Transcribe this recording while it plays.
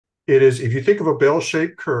it is, if you think of a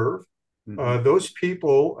bell-shaped curve, Hmm. those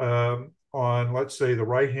people on, let's say, the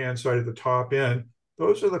right-hand side of the top end,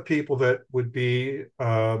 those are the people that would be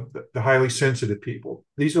the highly sensitive people.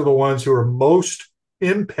 These are the ones who are most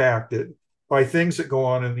impacted by things that go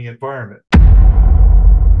on in the environment.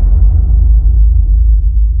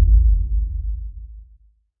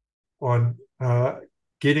 On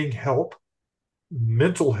getting help,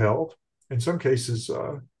 mental health, in some cases,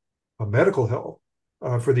 medical health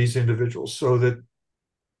for these individuals, so that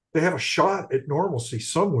they have a shot at normalcy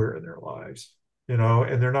somewhere in their lives,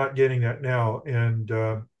 and they're not getting that now. And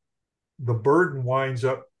the burden winds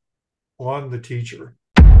up on the teacher.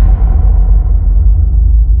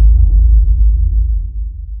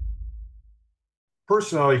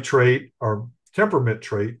 Personality trait or temperament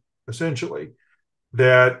trait, essentially,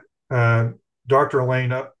 that Dr.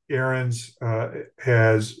 Elena Ahrens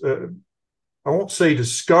has, I won't say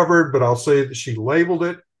discovered, but I'll say that she labeled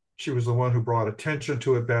it. She was the one who brought attention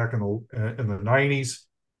to it back in the 90s.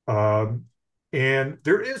 Um, and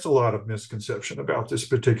there is a lot of misconception about this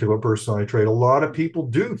particular personality trait. A lot of people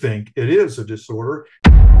do think it is a disorder.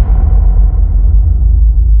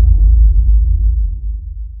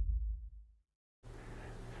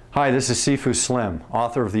 Hi, this is Sifu Slim,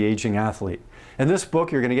 author of The Aging Athlete. In this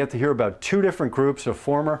book, you're going to get to hear about two different groups of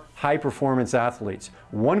former high-performance athletes.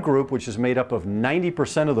 One group, which is made up of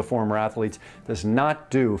 90% of the former athletes, does not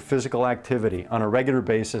do physical activity on a regular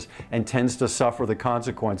basis and tends to suffer the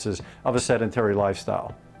consequences of a sedentary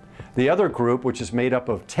lifestyle. The other group, which is made up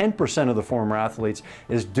of 10% of the former athletes,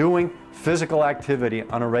 is doing physical activity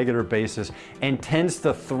on a regular basis and tends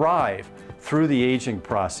to thrive through the aging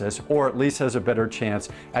process, or at least has a better chance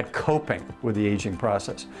at coping with the aging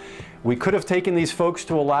process. We could have taken these folks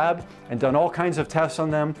to a lab and done all kinds of tests on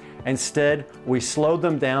them. Instead, we slowed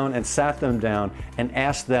them down and sat them down and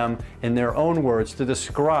asked them, in their own words, to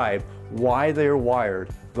describe why they're wired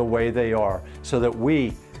the way they are, so that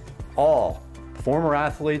we all, former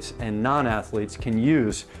athletes and non-athletes, can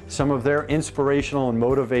use some of their inspirational and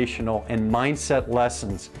motivational and mindset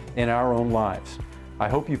lessons in our own lives. I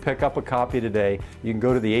hope you pick up a copy today. You can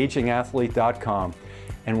go to theagingathlete.com.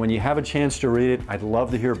 And when you have a chance to read it, I'd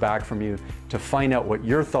love to hear back from you to find out what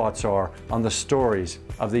your thoughts are on the stories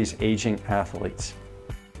of these aging athletes.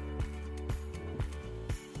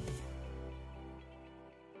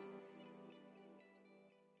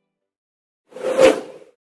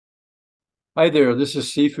 Hi there, this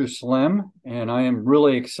is Sifu Slim, and I am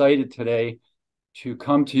really excited today to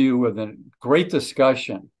come to you with a great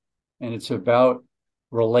discussion. And it's about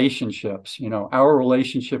relationships, our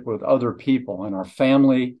relationship with other people in our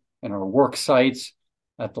family, in our work sites,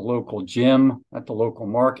 at the local gym, at the local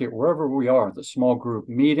market, wherever we are, the small group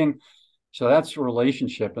meeting. So that's a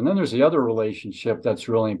relationship. And then there's the other relationship that's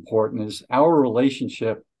really important, is our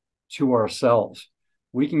relationship to ourselves.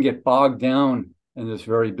 We can get bogged down in this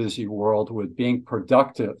very busy world with being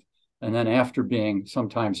productive. And then after being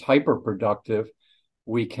sometimes hyper productive,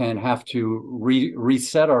 we can have to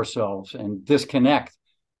reset ourselves and disconnect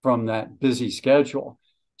from that busy schedule.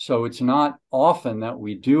 So it's not often that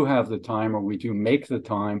we do have the time, or we do make the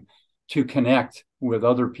time to connect with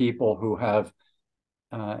other people who have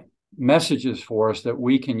messages for us that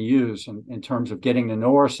we can use in terms of getting to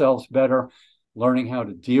know ourselves better, learning how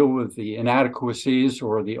to deal with the inadequacies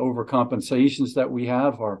or the overcompensations that we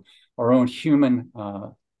have, our own human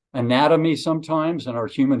anatomy sometimes, and our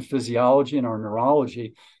human physiology and our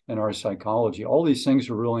neurology and our psychology. All these things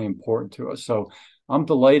are really important to us. So I'm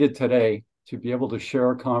delighted today to be able to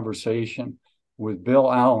share a conversation with Bill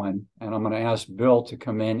Allen, and I'm going to ask Bill to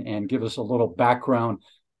come in and give us a little background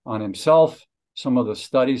on himself, some of the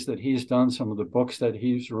studies that he's done, some of the books that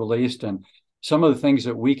he's released, and some of the things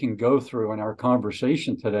that we can go through in our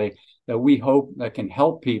conversation today that we hope that can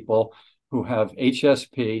help people who have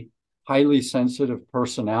HSP, highly sensitive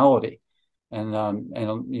personality. And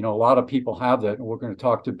a lot of people have that. And we're going to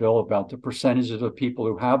talk to Bill about the percentages of people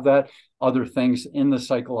who have that, other things in the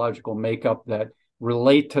psychological makeup that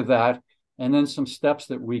relate to that, and then some steps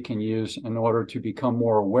that we can use in order to become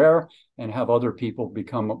more aware and have other people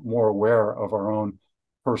become more aware of our own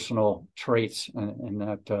personal traits in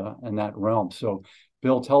that realm. So,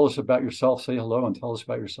 Bill, tell us about yourself. Say hello and tell us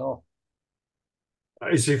about yourself.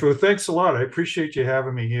 Hi, Sifu. Thanks a lot. I appreciate you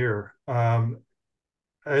having me here.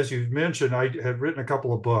 As you've mentioned, I had written a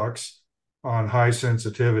couple of books on high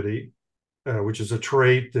sensitivity, which is a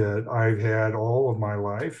trait that I've had all of my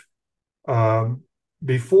life. Um,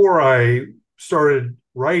 Before I started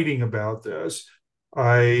writing about this,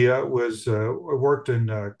 I worked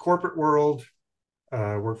in corporate world.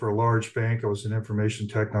 Worked for a large bank. I was an information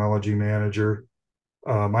technology manager.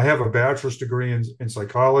 I have a bachelor's degree in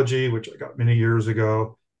psychology, which I got many years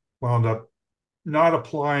ago. Wound up not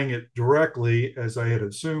applying it directly as I had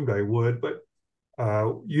assumed I would, but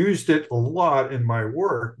used it a lot in my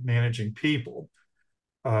work managing people.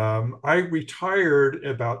 I retired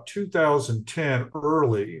about 2010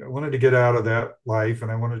 early. I wanted to get out of that life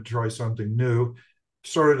and I wanted to try something new.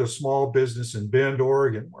 Started a small business in Bend,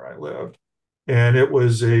 Oregon, where I lived. And it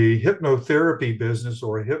was a hypnotherapy business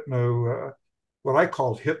or a what I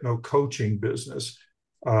called hypno coaching business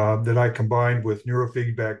that I combined with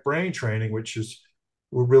neurofeedback brain training, which is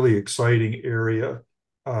a really exciting area.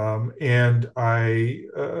 And I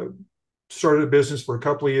started a business for a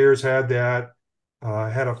couple of years, had that,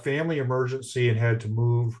 had a family emergency and had to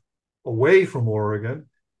move away from Oregon,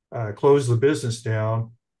 close the business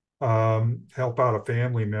down, help out a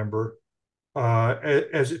family member.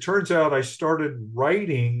 As it turns out, I started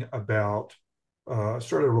writing about,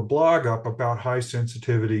 started a blog up about high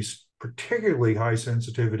sensitivities, particularly high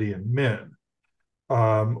sensitivity in men,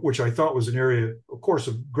 which I thought was an area, of course,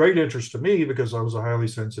 of great interest to me because I was a highly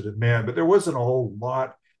sensitive man, but there wasn't a whole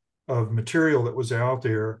lot of material that was out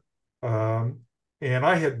there. And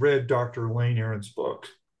I had read Dr. Elaine Aron's book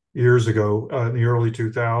years ago in the early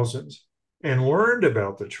 2000s and learned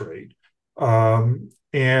about the trait.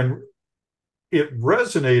 And it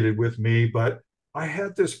resonated with me, but I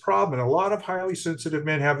had this problem, and a lot of highly sensitive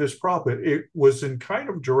men have this problem. It was in kind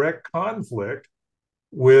of direct conflict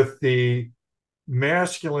with the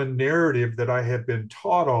masculine narrative that I had been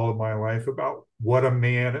taught all of my life about what a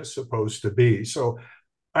man is supposed to be. So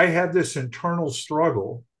I had this internal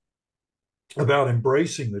struggle about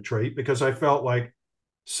embracing the trait because I felt like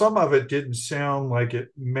some of it didn't sound like it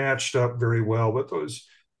matched up very well with those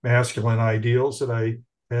masculine ideals that I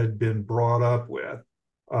had been brought up with.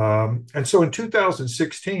 And so in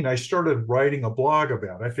 2016, I started writing a blog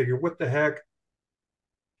about it. I figured, what the heck?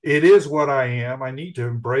 It is what I am. I need to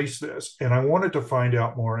embrace this. And I wanted to find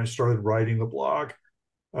out more. And I started writing the blog.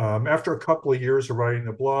 After a couple of years of writing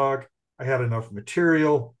the blog, I had enough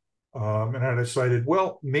material. And I decided,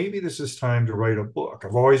 well, maybe this is time to write a book.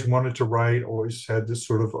 I've always wanted to write, always had this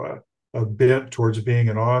sort of a bent towards being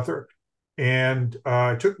an author. And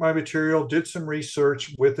I took my material, did some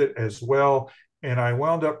research with it as well. And I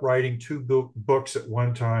wound up writing two books at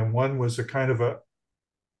one time. One was a kind of a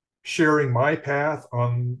sharing my path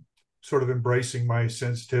on sort of embracing my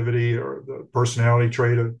sensitivity or the personality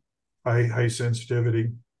trait of high sensitivity.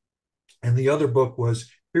 And the other book was,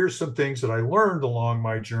 here's some things that I learned along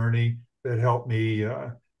my journey that helped me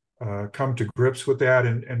come to grips with that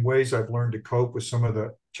and ways I've learned to cope with some of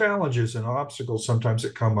the challenges and obstacles sometimes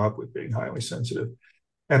that come up with being highly sensitive.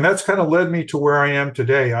 And that's kind of led me to where I am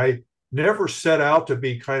today. I never set out to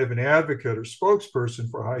be kind of an advocate or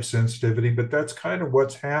spokesperson for high sensitivity, but that's kind of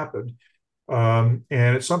what's happened. And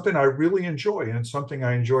it's something I really enjoy, and it's something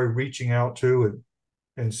I enjoy reaching out to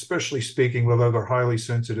and especially speaking with other highly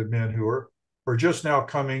sensitive men who are just now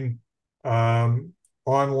coming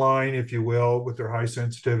online, if you will, with their high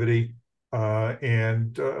sensitivity.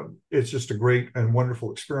 And it's just a great and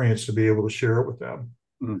wonderful experience to be able to share it with them.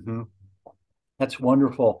 Mm-hmm. That's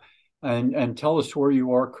wonderful. And tell us where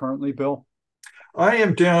you are currently, Bill. I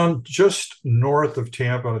am down just north of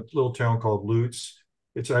Tampa, a little town called Lutz.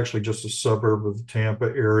 It's actually just a suburb of the Tampa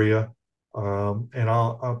area. And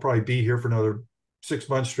I'll probably be here for another 6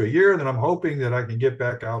 months to a year. And then I'm hoping that I can get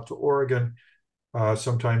back out to Oregon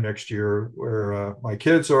sometime next year where my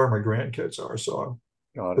kids are, my grandkids are. So,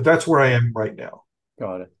 but that's where I am right now.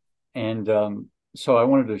 Got it. And so I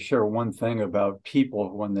wanted to share one thing about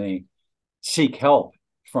people when they seek help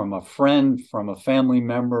from a friend, from a family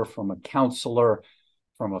member, from a counselor,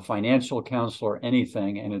 from a financial counselor,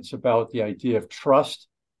 anything. And it's about the idea of trust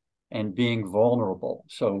and being vulnerable.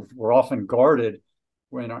 So we're often guarded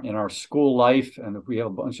when in our school life. And if we have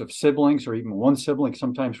a bunch of siblings or even one sibling,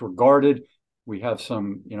 sometimes we're guarded. We have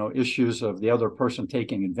some, issues of the other person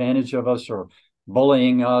taking advantage of us or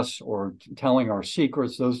bullying us or telling our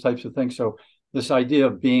secrets, those types of things. So this idea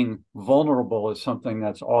of being vulnerable is something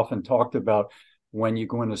that's often talked about when you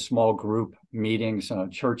go into small group meetings,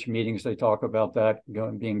 church meetings. They talk about that,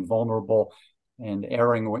 being vulnerable and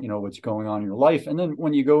airing what's going on in your life. And then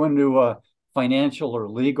when you go into financial or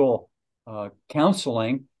legal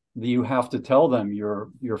counseling, you have to tell them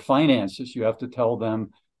your finances. You have to tell them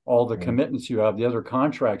all the commitments you have, the other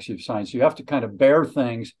contracts you've signed. So you have to kind of bear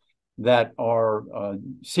things that are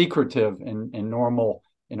secretive in our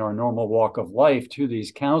normal walk of life to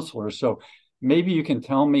these counselors. So maybe you can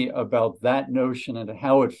tell me about that notion and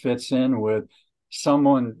how it fits in with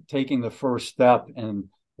someone taking the first step and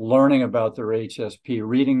learning about their HSP,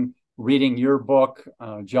 reading reading your book,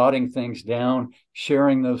 jotting things down,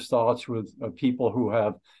 sharing those thoughts with people who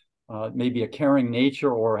have maybe a caring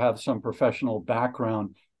nature or have some professional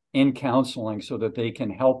background in counseling, so that they can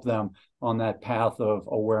help them on that path of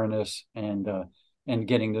awareness and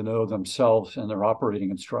getting to know themselves and their operating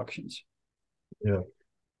instructions. Yeah.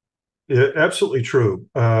 Yeah, absolutely true.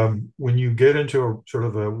 When you get into a sort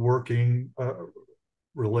of a working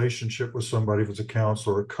relationship with somebody, if it's a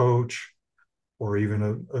counselor, a coach, or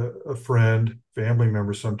even a friend, family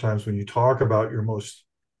member, sometimes when you talk about your most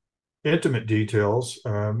intimate details,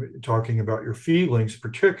 talking about your feelings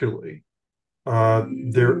particularly,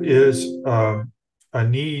 there is a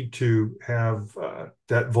need to have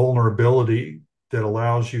that vulnerability that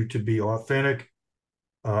allows you to be authentic.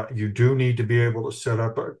 You do need to be able to set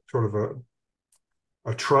up a sort of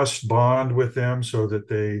a trust bond with them so that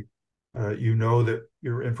they, you know, that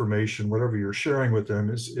your information, whatever you're sharing with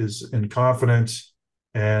them, is in confidence,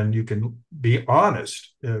 and you can be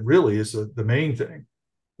honest. Really, is the main thing.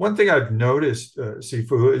 One thing I've noticed,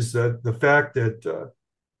 Sifu, is that the fact that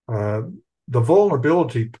uh, the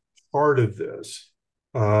vulnerability part of this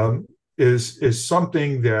is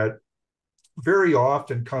something that very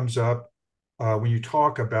often comes up when you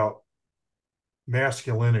talk about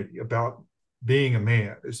masculinity, about being a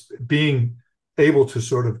man, is being able to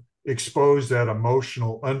sort of expose that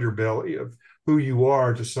emotional underbelly of who you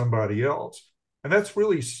are to somebody else. And that's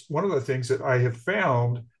really one of the things that I have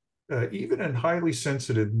found, even in highly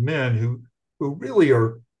sensitive men who really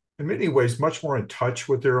are, in many ways, much more in touch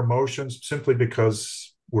with their emotions, simply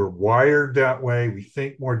because we're wired that way. We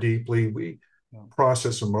think more deeply, we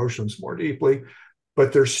process emotions more deeply,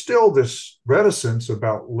 but there's still this reticence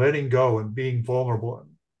about letting go and being vulnerable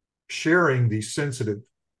and sharing these sensitive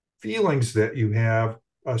feelings that you have,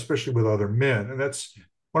 especially with other men. And that's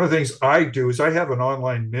one of the things I do. Is I have an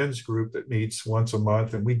online men's group that meets once a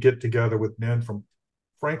month, and we get together with men from,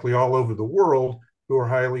 frankly, all over the world who are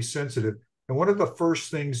highly sensitive. And one of the first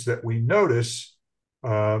things that we notice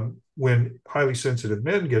when highly sensitive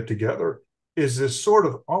men get together is this sort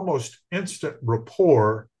of almost instant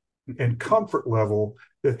rapport and comfort level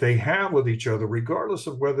that they have with each other, regardless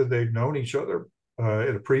of whether they've known each other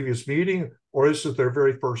at a previous meeting or this is their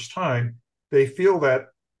very first time. They feel that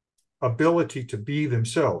ability to be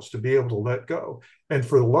themselves, to be able to let go. And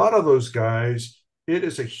for a lot of those guys, it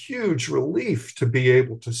is a huge relief to be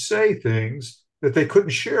able to say things that they couldn't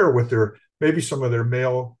share with their, maybe some of their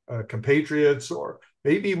male compatriots, or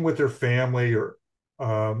maybe even with their family, or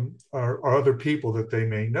other people that they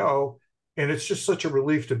may know. And it's just such a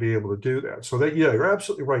relief to be able to do that. So that, yeah, you're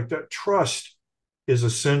absolutely right. That trust is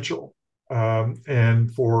essential.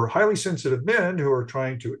 And for highly sensitive men who are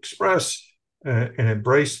trying to express and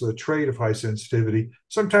embrace the trait of high sensitivity,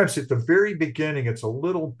 sometimes at the very beginning, it's a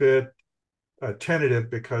little bit tentative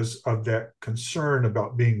because of that concern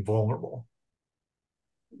about being vulnerable.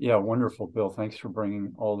 Yeah, wonderful, Bill. Thanks for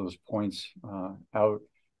bringing all those points out.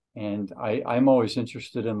 And I'm always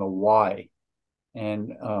interested in the why.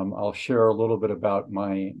 And I'll share a little bit about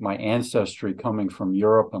my ancestry coming from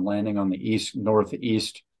Europe and landing on the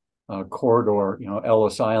northeast corridor,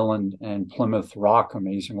 Ellis Island and Plymouth Rock,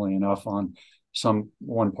 amazingly enough, on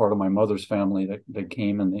one part of my mother's family that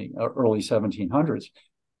came in the early 1700s.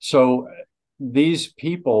 So these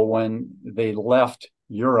people, when they left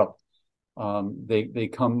Europe, they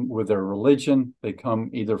come with their religion. They come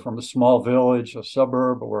either from a small village, a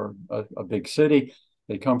suburb, or a big city.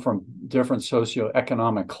 They come from different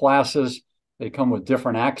socioeconomic classes. They come with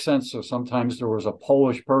different accents. So sometimes there was a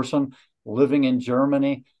Polish person living in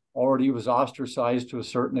Germany, already was ostracized to a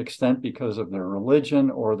certain extent because of their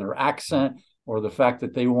religion or their accent, or the fact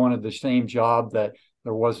that they wanted the same job that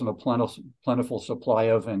there wasn't a plentiful supply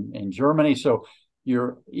of in Germany. So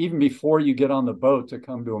even before you get on the boat to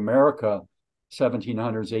come to America,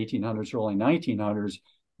 1700s, 1800s, early 1900s,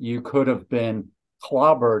 you could have been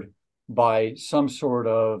clobbered by some sort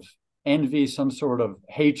of envy, some sort of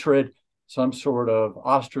hatred, some sort of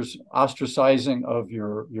ostracizing of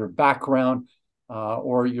your background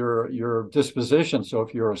or your disposition. So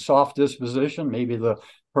if you're a soft disposition, maybe the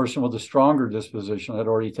person with a stronger disposition had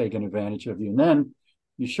already taken advantage of you. And then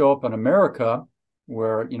you show up in America,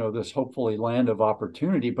 where this hopefully land of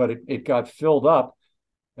opportunity, but it got filled up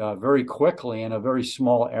very quickly in a very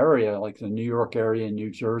small area, like the New York area and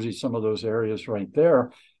New Jersey, some of those areas right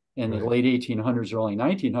there in the late 1800s, early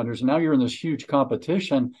 1900s. And now you're in this huge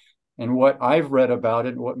competition. And what I've read about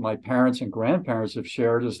it, what my parents and grandparents have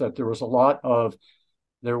shared, is that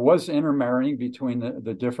there was intermarrying between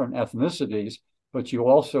the different ethnicities, but you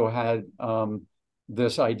also had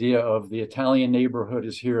this idea of the Italian neighborhood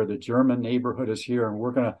is here, the German neighborhood is here, and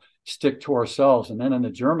we're going to stick to ourselves. And then on the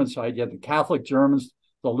German side, you have the Catholic Germans,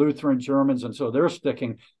 the Lutheran Germans, and so they're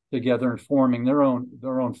sticking together and forming their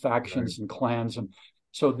own factions and clans. And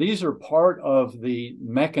so these are part of the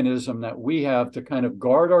mechanism that we have to kind of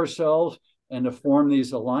guard ourselves and to form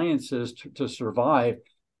these alliances to survive.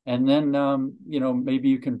 And then, maybe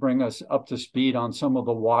you can bring us up to speed on some of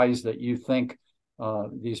the whys that you think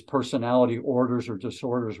these personality orders or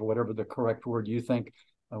disorders, or whatever the correct word you think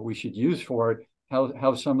we should use for it,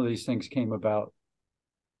 how some of these things came about.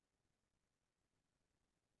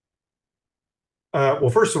 Well,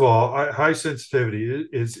 first of all, high sensitivity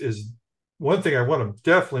is one thing I want to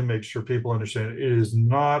definitely make sure people understand. It is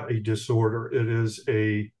not a disorder. It is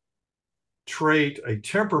a trait, a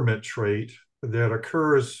temperament trait that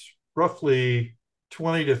occurs roughly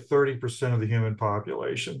 20 to 30% of the human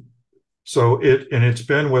population. So it's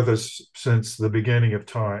been with us since the beginning of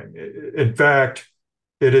time. In fact,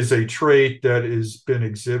 it is a trait that has been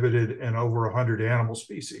exhibited in over 100 animal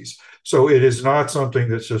species. So it is not something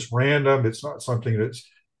that's just random. It's not something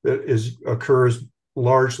that occurs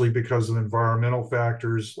largely because of environmental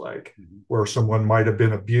factors, like where someone might have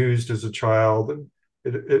been abused as a child and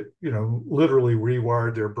it literally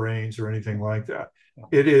rewired their brains or anything like that.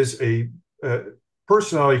 It is a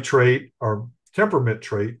personality trait or temperament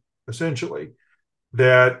trait, essentially,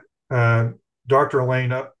 that Dr.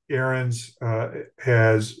 Elena Ahrens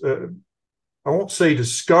has, I won't say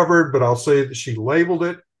discovered, but I'll say that she labeled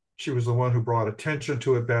it. She was the one who brought attention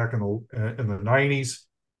to it back in the 90s.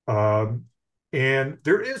 And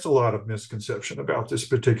there is a lot of misconception about this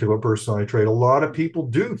particular personality trait. A lot of people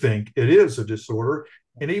do think it is a disorder.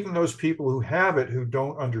 And even those people who have it, who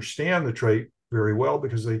don't understand the trait very well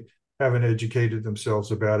because they haven't educated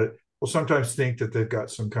themselves about it, will sometimes think that they've got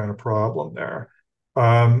some kind of problem there.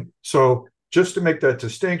 So just to make that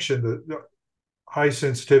distinction, the high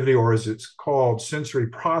sensitivity, or as it's called, sensory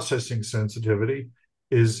processing sensitivity,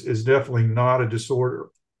 is definitely not a disorder.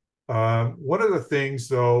 One of the things,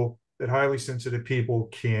 though, that highly sensitive people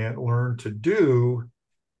can learn to do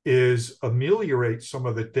is ameliorate some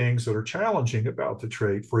of the things that are challenging about the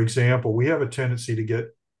trait. For example, we have a tendency to get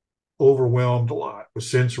overwhelmed a lot with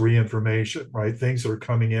sensory information, right? Things that are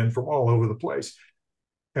coming in from all over the place.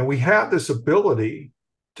 And we have this ability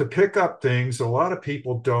to pick up things a lot of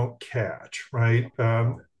people don't catch, right?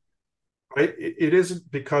 It isn't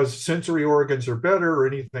because sensory organs are better or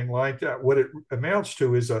anything like that. What it amounts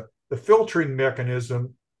to is the filtering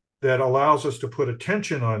mechanism that allows us to put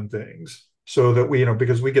attention on things so that we,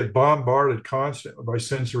 because we get bombarded constantly by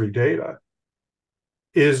sensory data,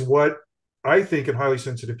 is what I think in highly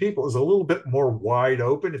sensitive people is a little bit more wide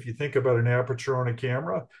open. If you think about an aperture on a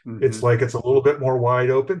camera, it's like it's a little bit more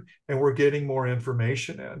wide open and we're getting more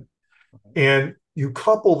information in. And you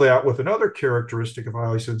couple that with another characteristic of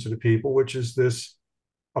highly sensitive people, which is this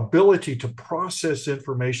ability to process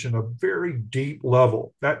information at a very deep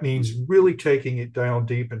level. That means really taking it down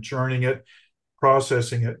deep and churning it,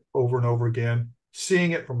 processing it over and over again,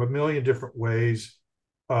 seeing it from a million different ways.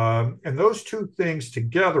 And those two things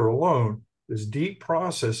together alone, this deep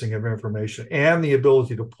processing of information and the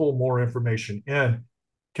ability to pull more information in,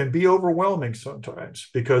 can be overwhelming sometimes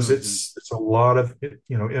because it's a lot of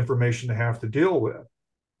information to have to deal with.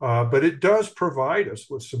 But it does provide us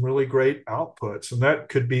with some really great outputs, and that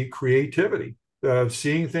could be creativity,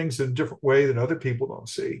 seeing things in a different way that other people don't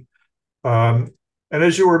see. And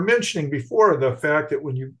as you were mentioning before, the fact that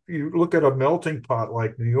when you look at a melting pot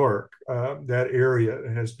like New York, that area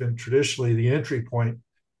has been traditionally the entry point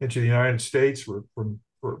into the United States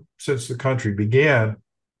since the country began,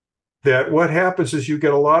 that what happens is you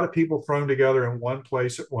get a lot of people thrown together in one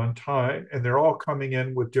place at one time, and they're all coming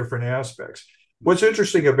in with different aspects. What's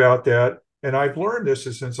interesting about that, and I've learned this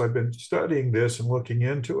since I've been studying this and looking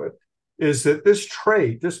into it, is that this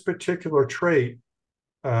particular trait,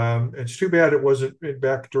 it's too bad it wasn't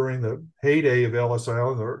back during the heyday of Ellis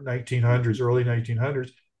Island, or 1900s, early 1900s,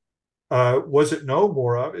 was it known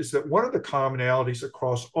more of, is that one of the commonalities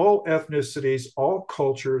across all ethnicities, all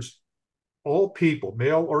cultures, all people,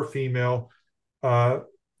 male or female,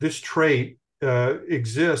 this trait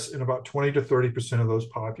exists in about 20 to 30% of those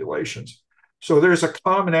populations. So there's a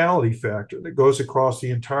commonality factor that goes across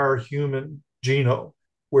the entire human genome,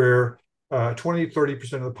 where 20 to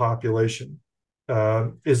 30% of the population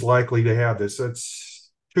is likely to have this.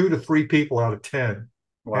 That's 2 to 3 people out of 10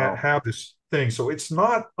 have this thing. So it's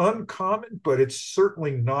not uncommon, but it's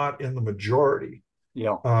certainly not in the majority.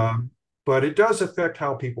 Yeah. But it does affect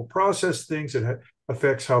how people process things. It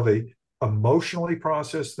affects how they emotionally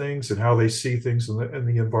process things and how they see things in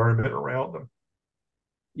the environment around them.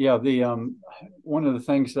 Yeah, the one of the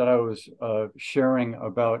things that I was sharing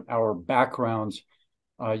about our backgrounds,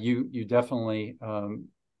 you definitely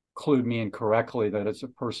clued me in correctly that it's a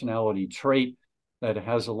personality trait that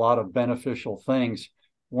has a lot of beneficial things.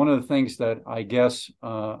 One of the things that I guess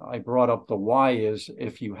I brought up the why is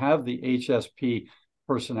if you have the HSP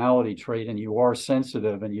personality trait and you are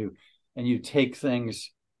sensitive and you take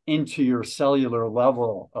things into your cellular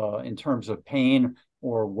level in terms of pain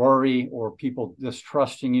or worry or people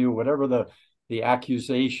distrusting you, whatever the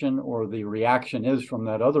accusation or the reaction is from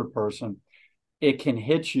that other person, it can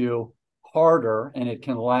hit you harder and it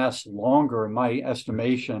can last longer, in my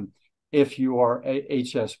estimation, if you are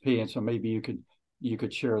HSP. And so maybe you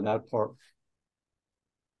could share that part.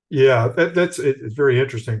 Yeah, that's it's very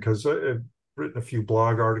interesting because I've written a few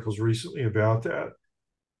blog articles recently about that.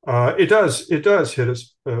 It does hit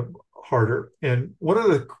us harder. And one of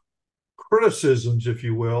the criticisms, if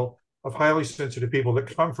you will, of highly sensitive people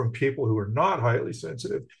that come from people who are not highly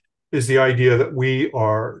sensitive is the idea that we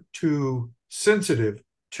are too sensitive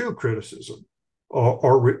to criticism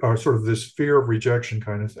or sort of this fear of rejection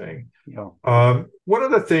kind of thing. Yeah. One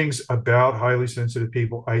of the things about highly sensitive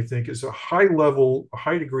people, I think, is a high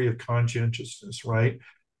degree of conscientiousness, right?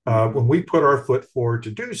 Mm-hmm. When we put our foot forward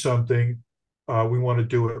to do something, we want to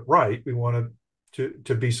do it right. We want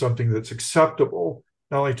to be something that's acceptable,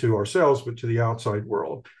 not only to ourselves, but to the outside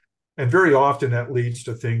world. And very often that leads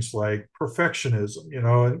to things like perfectionism,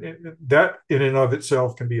 and that in and of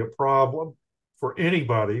itself can be a problem for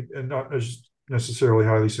anybody and not necessarily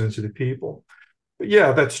highly sensitive people. But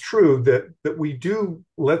yeah, that's true that we do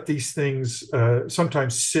let these things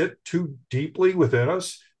sometimes sit too deeply within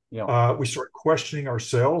us. Yeah. We start questioning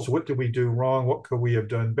ourselves. What did we do wrong? What could we have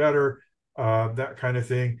done better? That kind of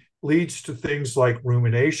thing leads to things like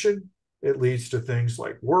rumination. It leads to things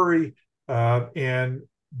like worry. And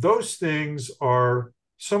those things are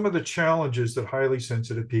some of the challenges that highly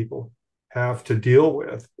sensitive people have to deal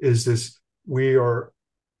with is this we are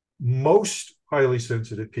most highly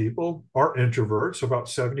sensitive people are introverts. About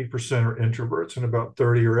 70% are introverts and about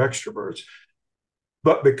 30 are extroverts.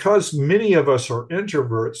 But because many of us are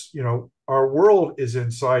introverts, our world is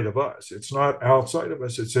inside of us. It's not outside of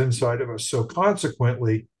us, it's inside of us. So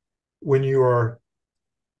consequently, when you are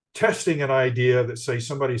testing an idea that, say,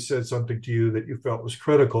 somebody said something to you that you felt was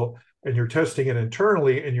critical, and you're testing it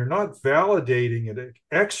internally and you're not validating it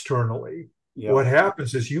externally, Yeah. what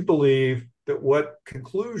happens is you believe that what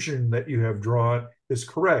conclusion that you have drawn is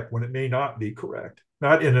correct when it may not be correct,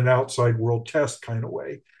 not in an outside world test kind of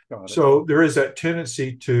way. Got it. So there is that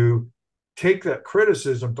tendency to take that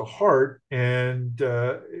criticism to heart, and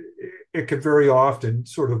it can very often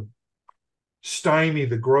sort of stymie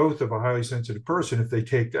the growth of a highly sensitive person if they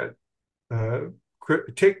uh,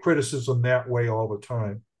 take criticism that way all the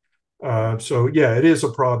time. So yeah, it is a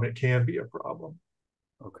problem. It can be a problem.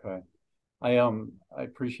 Okay. I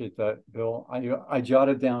appreciate that, Bill. I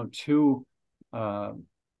jotted down two uh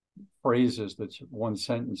phrases that's one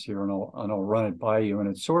sentence here and I'll run it by you. And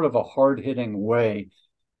it's sort of a hard-hitting way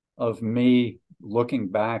of me looking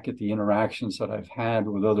back at the interactions that I've had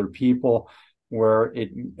with other people where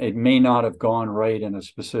it may not have gone right in a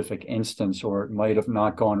specific instance, or it might have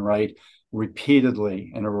not gone right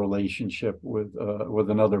repeatedly in a relationship with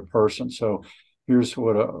another person. So here's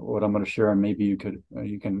what I'm going to share, and maybe you can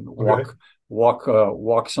Okay.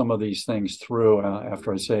 walk some of these things through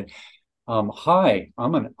after I say, "Hi,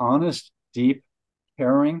 I'm an honest, deep,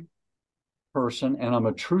 caring person, and I'm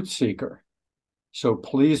a truth seeker. So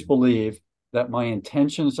please believe that my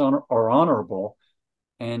intentions are honorable,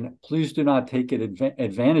 and please do not take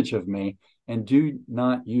advantage of me, and do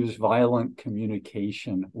not use violent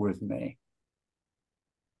communication with me."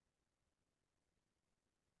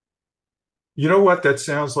 You know what that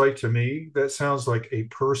sounds like to me? That sounds like a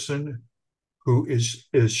person who is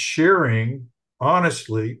sharing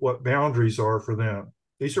honestly what boundaries are for them.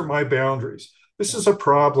 These are my boundaries. This Yeah. is a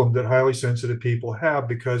problem that highly sensitive people have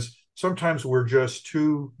because sometimes we're just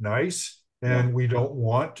too nice Yeah. and we don't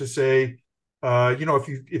want to say,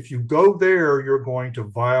 if you go there, you're going to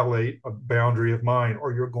violate a boundary of mine,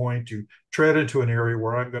 or you're going to tread into an area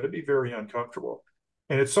where I'm going to be very uncomfortable.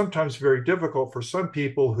 And it's sometimes very difficult for some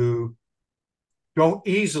people who don't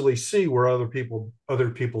easily see where other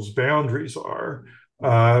people's boundaries are,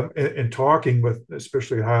 and talking with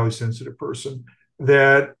especially a highly sensitive person,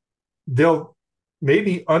 that they'll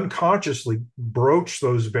maybe unconsciously broach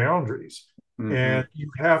those boundaries, Mm-hmm. and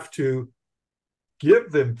you have to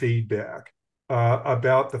give them feedback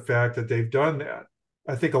about the fact that they've done that.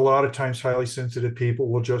 I think a lot of times highly sensitive people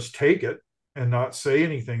will just take it and not say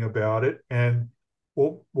anything about it, and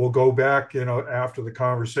we'll go back, after the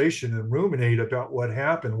conversation and ruminate about what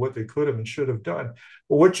happened, what they could have and should have done.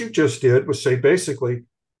 Well, what you just did was say basically,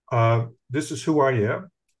 this is who I am,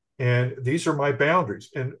 and these are my boundaries.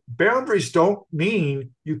 And boundaries don't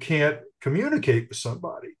mean you can't communicate with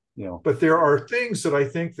somebody, Yeah. but there are things that I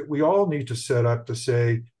think that we all need to set up to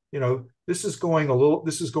say, this is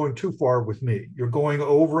going too far with me. You're going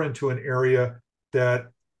over into an area that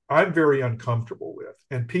I'm very uncomfortable with,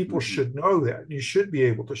 and people Mm-hmm. should know that. You should be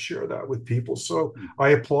able to share that with people. So Mm-hmm. I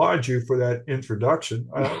applaud you for that introduction,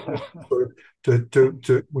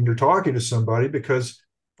 to when you're talking to somebody, because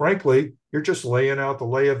frankly, you're just laying out the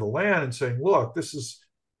lay of the land and saying, look, this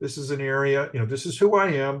is an area, this is who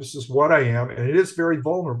I am, this is what I am, and it is very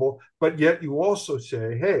vulnerable. But yet you also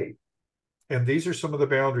say, hey, and these are some of the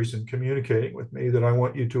boundaries in communicating with me that I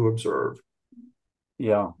want you to observe.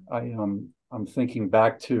 Yeah, I'm thinking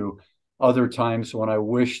back to other times when I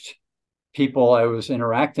wished people I was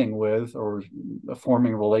interacting with or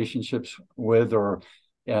forming relationships with, or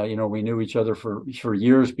we knew each other for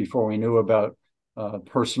years before we knew about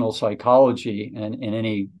personal psychology and in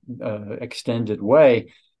any extended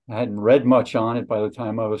way. I hadn't read much on it by the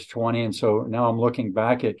time I was 20, and so now I'm looking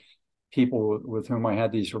back at people with whom I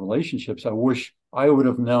had these relationships. I wish I would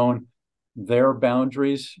have known their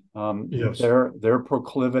boundaries, Yes. their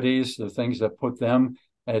proclivities, the things that put them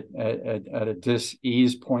at a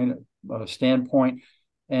dis-ease point standpoint,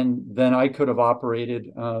 and then I could have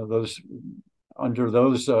operated those under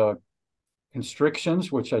those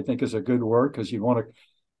constrictions, which I think is a good word, because you want to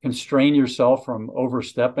constrain yourself from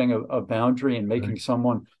overstepping a boundary and making Right.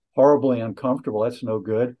 someone horribly uncomfortable. That's no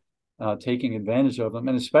good. Taking advantage of them,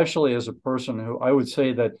 and especially as a person who I would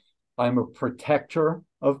say that I'm a protector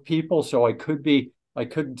of people, so I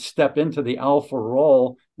could step into the alpha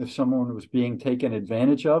role if someone was being taken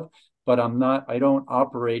advantage of, but I don't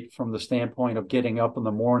operate from the standpoint of getting up in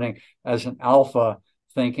the morning as an alpha,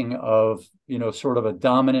 thinking of, sort of a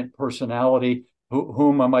dominant personality.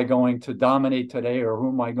 Whom am I going to dominate today, or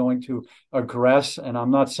whom am I going to aggress? And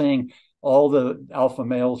I'm not saying all the alpha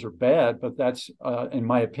males are bad, but that's, in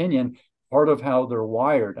my opinion, part of how they're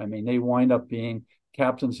wired. I mean, they wind up being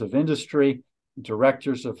captains of industry,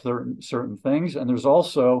 directors of certain things. And there's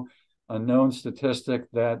also a known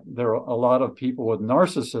statistic that there are a lot of people with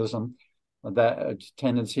narcissism, that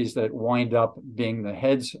tendencies, that wind up being the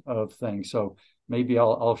heads of things. So maybe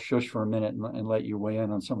I'll shush for a minute and let you weigh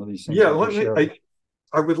in on some of these things Yeah, I just shared.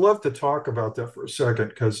 I would love to talk about that for a second,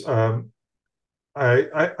 because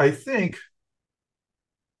I think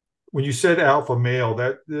when you said alpha male,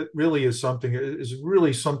 that really is something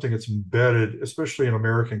that's embedded, especially in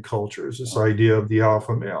American culture, is this Oh, idea of the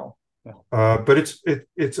alpha male. yeah. But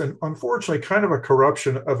it's unfortunately kind of a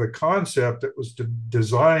corruption of a concept that was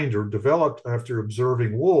designed or developed after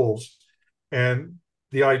observing wolves, and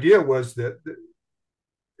the idea was that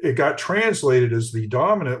it got translated as the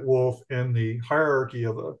dominant wolf in the hierarchy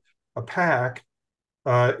of a pack,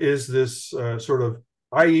 is this sort of,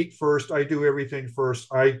 I eat first, I do everything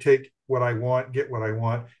first, I take what I want, get what I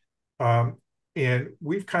want. Um, and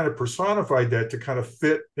we've kind of personified that to kind of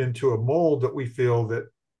fit into a mold that we feel that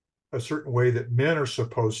a certain way that men are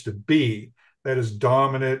supposed to be, that is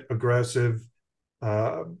dominant, aggressive,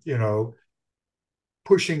 you know,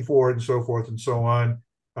 pushing forward and so forth and so on,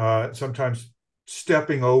 sometimes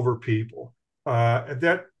stepping over people. And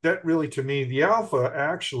that really, to me, the alpha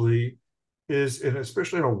actually is, and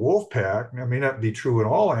especially in a wolf pack, I may not be true in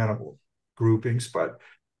all animal groupings, but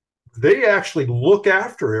they actually look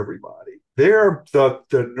after everybody. They're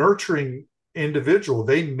the nurturing individual.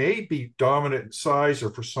 They may be dominant in size or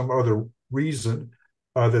for some other reason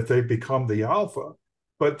that they become the alpha,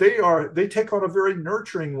 but they take on a very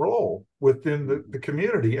nurturing role within the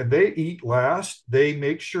community, and they eat last. They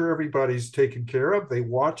make sure everybody's taken care of. They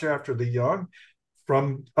watch after the young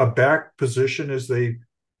from a back position as they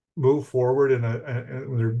move forward, and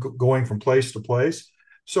they're going from place to place.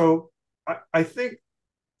 So I think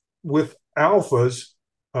with alphas,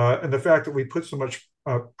 and the fact that we put so much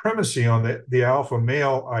primacy on the alpha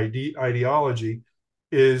male ideology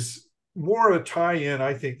is more a tie-in,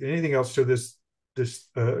 I think, than anything else to this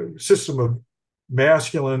system of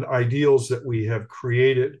masculine ideals that we have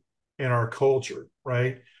created in our culture,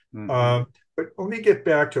 right? Mm-hmm. But let me get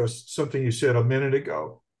back to something you said a minute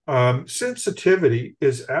ago. Sensitivity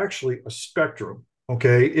is actually a spectrum.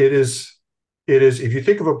 Okay, it is. It is. If you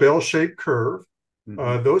think of a bell-shaped curve,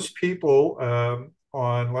 Mm-hmm. those people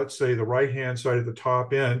on, let's say, the right-hand side of the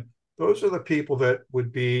top end, those are the people that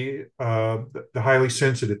would be the highly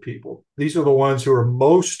sensitive people. These are the ones who are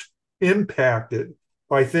most impacted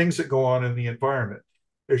by things that go on in the environment.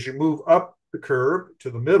 As you move up the curve to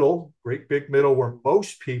the middle, great big middle where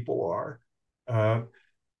most people are, uh,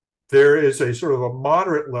 there is a sort of a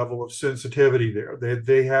moderate level of sensitivity there.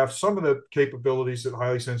 They have some of the capabilities that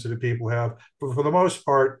highly sensitive people have, but for the most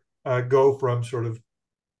part, go from sort of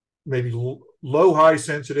maybe low high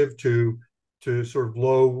sensitive to sort of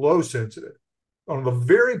low sensitive. On the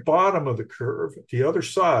very bottom of the curve, the other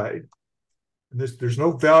side, and there's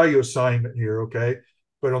no value assignment here, okay?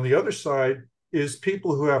 But on the other side is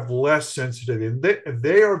people who have less sensitivity, and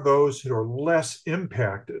they are those who are less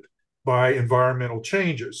impacted by environmental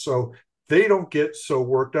changes. So they don't get so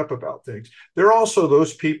worked up about things. They're also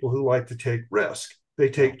those people who like to take risk. They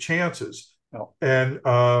take chances. And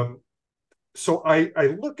so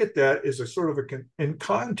I look at that as a sort of in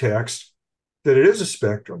context that it is a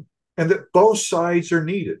spectrum and that both sides are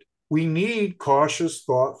needed. We need cautious,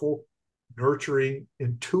 thoughtful, nurturing,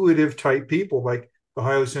 intuitive type people like the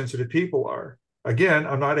highly sensitive people are. Again,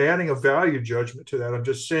 I'm not adding a value judgment to that. I'm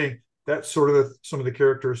just saying that's sort of some of the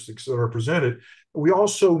characteristics that are presented. We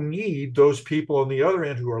also need those people on the other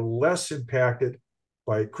end who are less impacted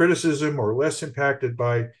by criticism or less impacted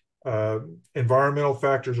by environmental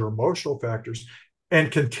factors or emotional factors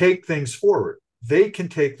and can take things forward. They can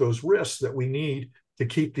take those risks that we need to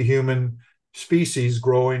keep the human species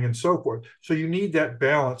growing and so forth. So you need that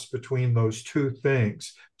balance between those two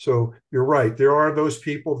things. So you're right. There are those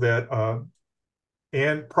people that,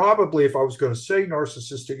 and probably if I was going to say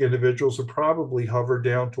narcissistic individuals would probably hover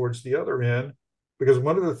down towards the other end, because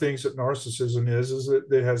one of the things that narcissism is that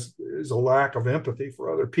it is a lack of empathy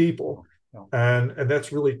for other people. And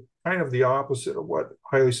that's really kind of the opposite of what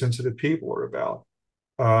highly sensitive people are about.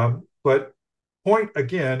 But point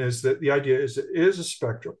again is that the idea is it is a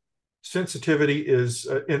spectrum. Sensitivity is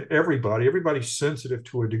in everybody. Everybody's sensitive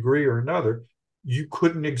to a degree or another. You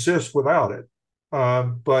couldn't exist without it.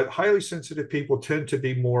 But highly sensitive people tend to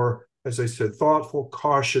be more, as I said, thoughtful,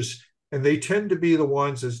 cautious, and they tend to be the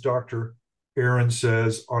ones, as Dr. Aaron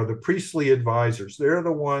says, are the priestly advisors. They're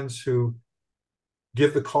the ones who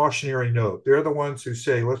give the cautionary note. They're the ones who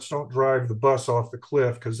say, let's don't drive the bus off the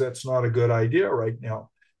cliff because that's not a good idea right now.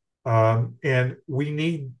 And we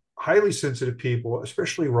need highly sensitive people,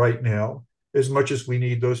 especially right now, as much as we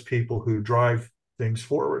need those people who drive things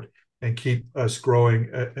forward and keep us growing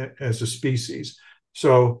as a species.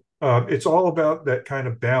 So it's all about that kind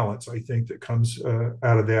of balance, I think, that comes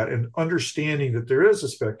out of that, and understanding that there is a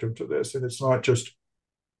spectrum to this, and it's not just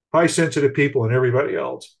high sensitive people and everybody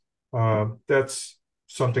else. That's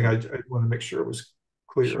something I want to make sure was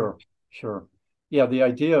clear. Sure. Yeah, the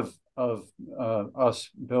idea of us,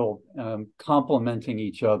 Bill, complementing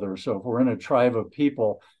each other. So if we're in a tribe of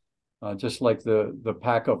people, just like the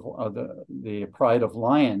pack of the pride of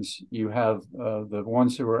lions, you have the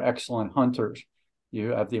ones who are excellent hunters.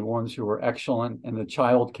 You have the ones who are excellent in the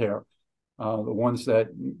child care, the ones that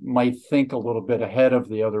might think a little bit ahead of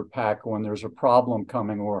the other pack when there's a problem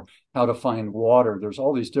coming or how to find water. There's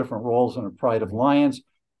all these different roles in a pride of lions.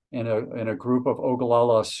 In a group of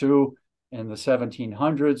Ogallala Sioux in the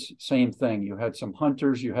 1700s, same thing. You had some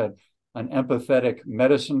hunters, you had an empathetic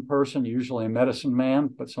medicine person, usually a medicine man,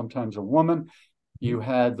 but sometimes a woman. You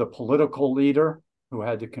had the political leader who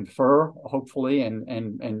had to confer, hopefully,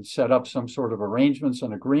 and set up some sort of arrangements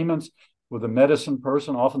and agreements with a medicine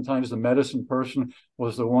person. Oftentimes the medicine person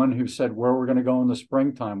was the one who said where we're going to go in the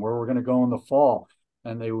springtime, where we're going to go in the fall.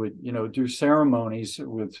 And they would, do ceremonies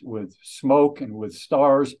with smoke and with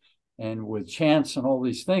stars and with chants and all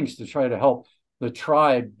these things to try to help the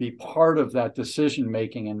tribe be part of that decision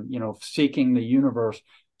making and, seeking the universe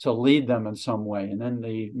to lead them in some way. And then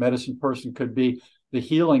the medicine person could be the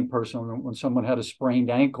healing person when someone had a sprained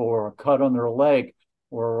ankle or a cut on their leg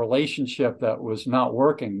or a relationship that was not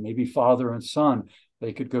working, maybe father and son.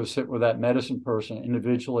 They could go sit with that medicine person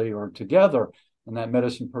individually or together, and that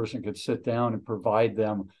medicine person could sit down and provide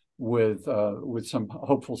them with some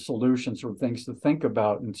hopeful solutions or things to think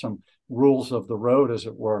about and some rules of the road, as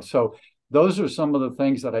it were. So those are some of the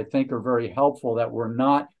things that I think are very helpful, that we're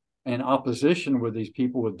not in opposition with these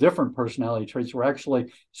people with different personality traits. We're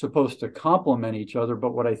actually supposed to complement each other.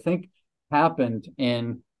 But what I think happened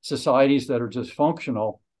in societies that are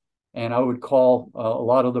dysfunctional, and I would call a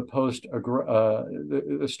lot of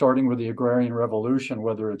the starting with the agrarian revolution,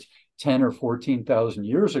 whether it's 10 or 14,000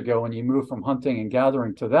 years ago, and you move from hunting and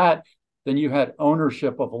gathering to that, then you had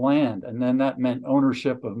ownership of land. And then that meant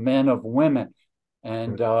ownership of men, of women.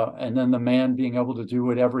 And then the man being able to do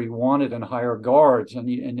whatever he wanted and hire guards.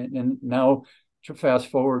 And now to fast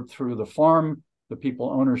forward through the farm, the people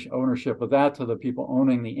ownership of that, to the people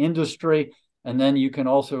owning the industry. And then you can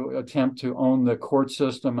also attempt to own the court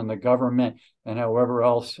system and the government and however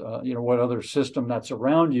else, what other system that's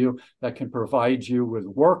around you that can provide you with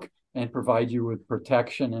work and provide you with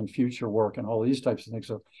protection and future work and all these types of things.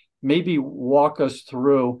 So maybe walk us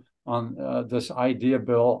through on this idea,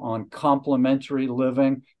 Bill, on complementary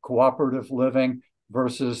living, cooperative living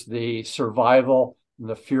versus the survival,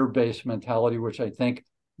 the fear-based mentality, which I think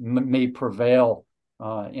may prevail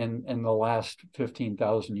in the last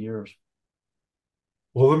 15,000 years.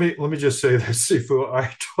 Well, let me just say this, Sifu.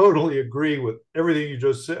 I totally agree with everything you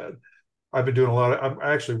just said. I've been doing I'm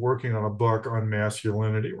actually working on a book on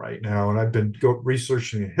masculinity right now, and I've been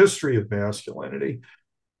researching the history of masculinity.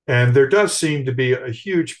 And there does seem to be a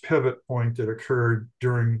huge pivot point that occurred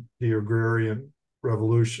during the agrarian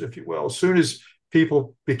revolution, if you will. As soon as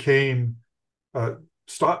people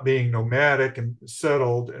stopped being nomadic and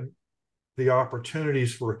settled, and the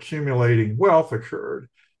opportunities for accumulating wealth occurred,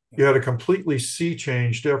 you had a completely sea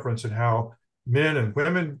change difference in how men and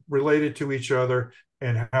women related to each other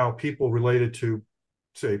and how people related to,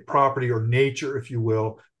 say, property or nature, if you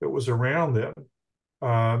will, that was around them.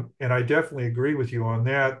 And I definitely agree with you on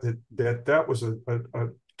that was a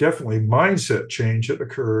definitely mindset change that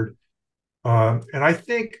occurred. And I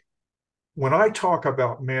think when I talk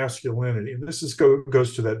about masculinity, and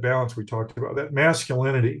goes to that balance we talked about, that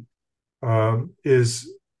masculinity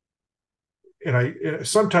is, and I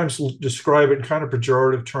sometimes describe it in kind of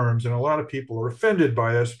pejorative terms, and a lot of people are offended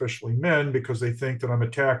by it, especially men, because they think that I'm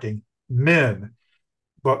attacking men.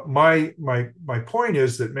 But my point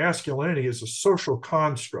is that masculinity is a social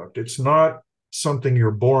construct. It's not something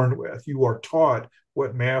you're born with. You are taught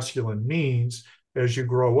what masculine means as you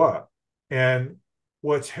grow up. And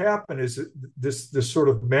what's happened is that this sort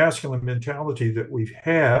of masculine mentality that we've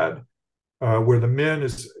had, where the man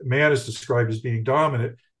is described as being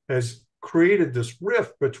dominant, has created this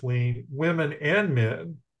rift between women and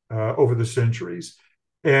men over the centuries,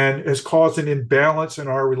 and has caused an imbalance in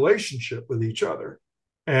our relationship with each other.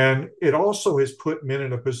 And it also has put men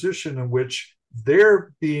in a position in which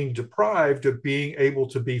they're being deprived of being able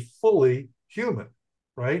to be fully human,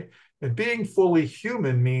 right? And being fully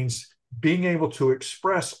human means being able to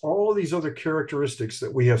express all these other characteristics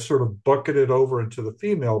that we have sort of bucketed over into the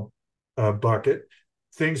female bucket,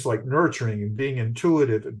 things like nurturing and being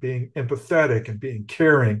intuitive and being empathetic and being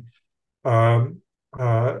caring, and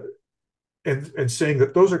saying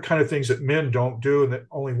that those are kind of things that men don't do and that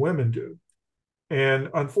only women do. And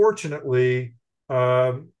unfortunately,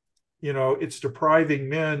 it's depriving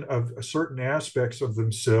men of certain aspects of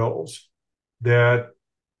themselves that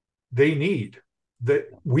they need, that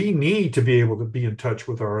we need to be able to be in touch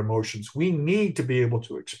with our emotions. We need to be able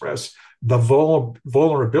to express the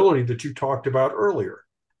vulnerability that you talked about earlier.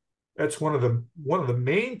 That's one of the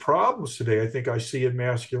main problems today, I think, I see in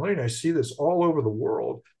masculinity. I see this all over the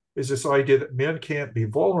world, is this idea that men can't be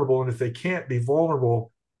vulnerable. And if they can't be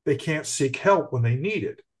vulnerable, they can't seek help when they need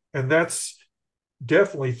it. And that's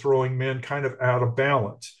definitely throwing men kind of out of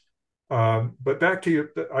balance. But back to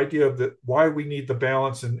the idea of why we need the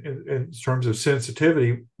balance in terms of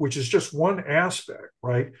sensitivity, which is just one aspect,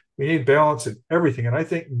 right? We need balance in everything. And I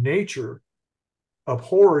think nature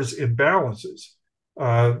abhors imbalances.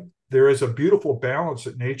 There is a beautiful balance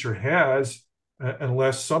that nature has,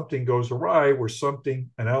 unless something goes awry, where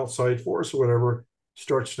an outside force or whatever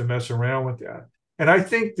starts to mess around with that. And I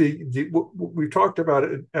think we talked about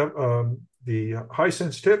it, the high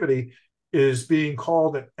sensitivity is being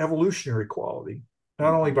called an evolutionary quality,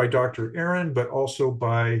 not only by Dr. Aaron, but also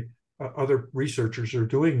by other researchers who are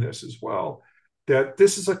doing this as well, that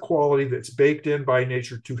this is a quality that's baked in by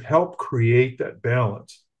nature to help create that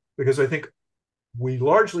balance. Because I think we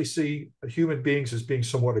largely see human beings as being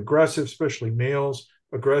somewhat aggressive, especially males,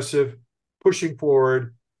 aggressive, pushing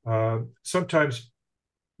forward, sometimes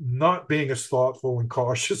not being as thoughtful and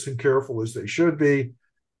cautious and careful as they should be.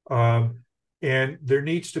 And there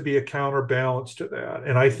needs to be a counterbalance to that.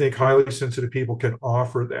 And I think highly sensitive people can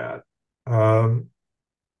offer that.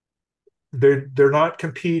 They're not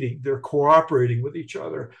competing, they're cooperating with each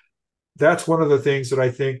other. That's one of the things that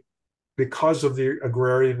I think, because of the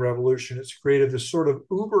agrarian revolution, it's created this sort of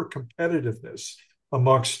uber competitiveness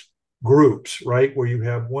amongst groups, right? Where you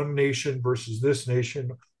have one nation versus this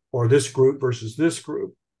nation, or this group versus this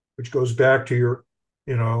group, which goes back to your,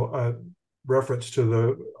 reference to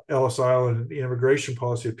the Ellis Island and the immigration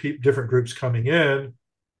policy of different groups coming in,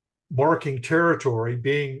 marking territory,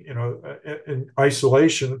 being, in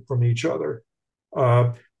isolation from each other.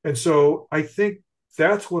 And so I think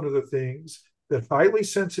that's one of the things that highly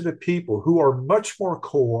sensitive people who are much more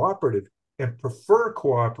cooperative and prefer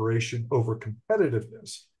cooperation over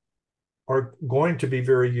competitiveness, are going to be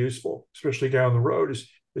very useful, especially down the road,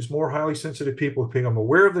 is more highly sensitive people become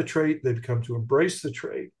aware of the trait, they become to embrace the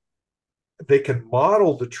trait, they can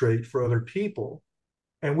model the trait for other people,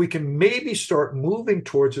 and we can maybe start moving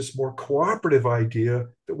towards this more cooperative idea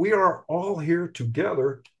that we are all here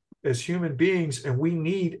together as human beings, and we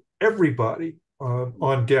need everybody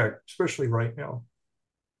on deck, especially right now.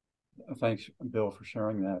 Thanks, Bill, for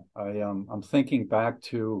sharing that. I'm thinking back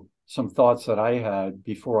to some thoughts that I had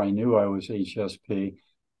before I knew I was HSP,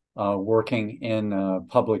 working in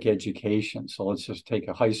public education. So let's just take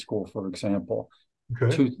a high school, for example.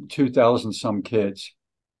 Okay. 2,000 some kids,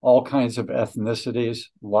 all kinds of ethnicities,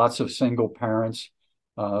 lots of single parents,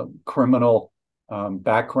 criminal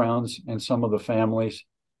backgrounds in some of the families.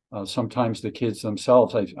 Sometimes the kids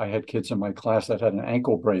themselves, I had kids in my class that had an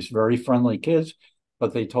ankle brace, very friendly kids,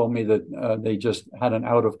 but they told me that they just had an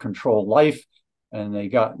out of control life, and they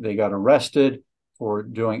got arrested for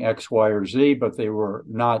doing X, Y, or Z, but they were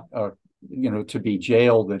not, to be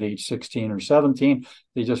jailed at age 16 or 17.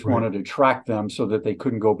 They just Right. wanted to track them so that they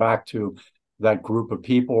couldn't go back to that group of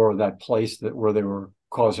people or that place where they were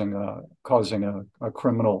causing a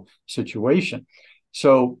criminal situation.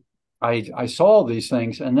 So I saw these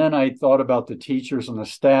things, and then I thought about the teachers and the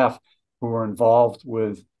staff who were involved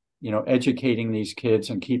with educating these kids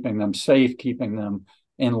and keeping them safe, keeping them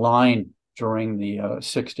in line during the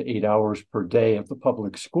 6 to 8 hours per day at the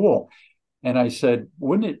public school. And I said,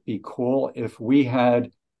 wouldn't it be cool if we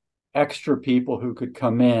had extra people who could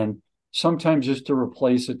come in, sometimes just to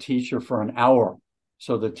replace a teacher for an hour?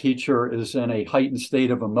 So the teacher is in a heightened state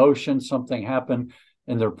of emotion, something happened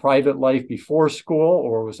in their private life before school,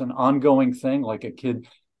 or it was an ongoing thing, like a kid,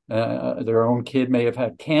 their own kid may have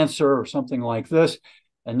had cancer or something like this.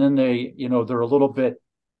 And then they're a little bit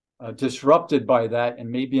disrupted by that and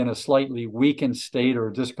maybe in a slightly weakened state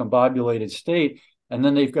or discombobulated state. And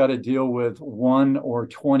then they've got to deal with 1 or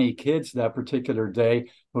 20 kids that particular day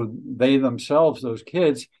who they themselves, those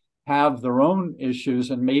kids, have their own issues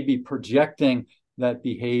and maybe projecting that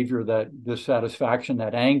behavior, that dissatisfaction,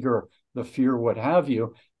 that anger, the fear, what have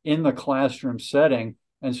you, in the classroom setting.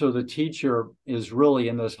 And so the teacher is really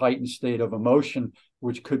in this heightened state of emotion,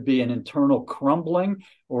 which could be an internal crumbling,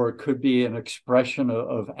 or it could be an expression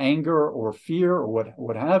of anger or fear or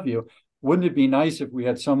what have you. Wouldn't it be nice if we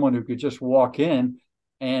had someone who could just walk in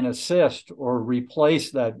and assist or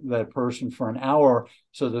replace that person for an hour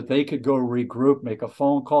so that they could go regroup, make a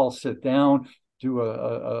phone call, sit down, do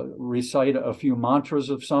recite a few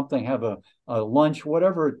mantras of something, have a lunch,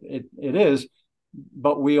 whatever it is.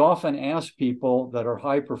 But we often ask people that are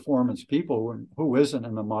high performance people, who isn't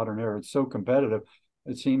in the modern era? It's so competitive.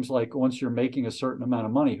 It seems like once you're making a certain amount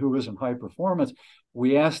of money, who isn't high performance?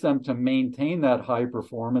 We ask them to maintain that high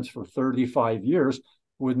performance for 35 years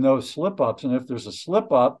with no slip ups. And if there's a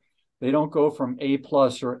slip up, they don't go from A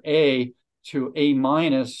plus or A to A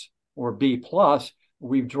minus or B plus.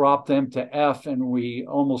 We've dropped them to F, and we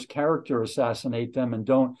almost character assassinate them and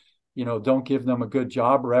don't give them a good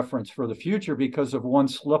job reference for the future because of one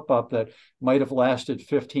slip up that might have lasted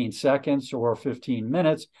 15 seconds or 15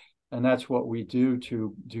 minutes. And that's what we do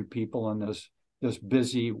to people in this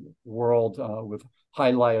busy world with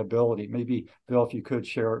high liability. Maybe, Bill, if you could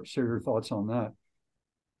share your thoughts on that.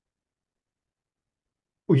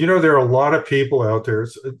 Well, there are a lot of people out there,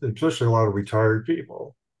 especially a lot of retired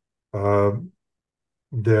people, um,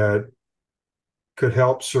 that could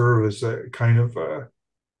help serve as a kind of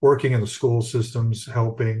working in the school systems,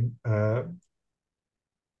 helping.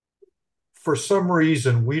 For some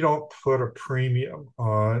reason, we don't put a premium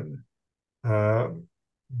on uh,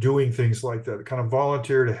 doing things like that, kind of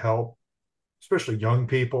volunteer to help, especially young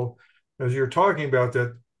people. As you're talking about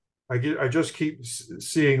that, I just keep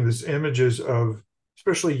seeing these images of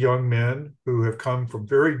especially young men who have come from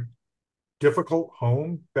very difficult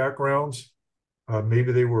home backgrounds.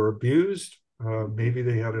 Maybe they were abused. Maybe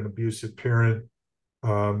they had an abusive parent.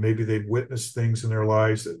 Maybe they've witnessed things in their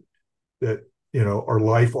lives that are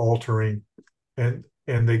life altering, and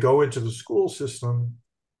they go into the school system,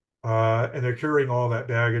 and they're carrying all that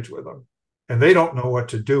baggage with them, and they don't know what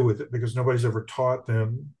to do with it because nobody's ever taught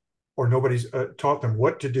them, or nobody's taught them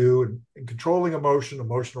what to do in controlling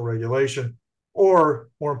emotional regulation, or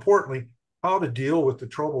more importantly, how to deal with the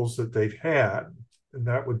troubles that they've had, and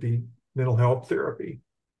that would be mental health therapy.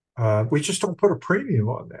 We just don't put a premium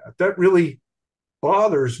on that. That really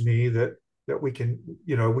bothers me that we can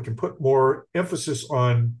put more emphasis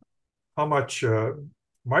on how much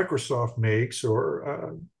Microsoft makes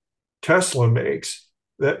or Tesla makes.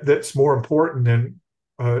 That's more important than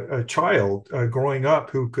a child growing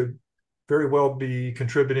up who could very well be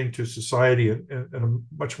contributing to society in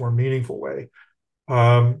a much more meaningful way.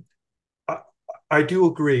 I do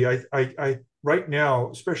agree. I right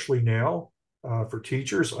now, especially now, for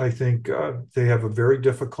teachers, I think they have a very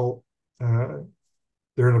difficult.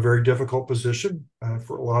 They're in a very difficult position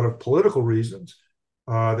for a lot of political reasons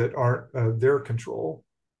that aren't their control.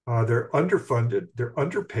 They're underfunded, they're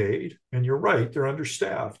underpaid, and you're right, they're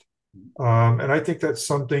understaffed. And I think that's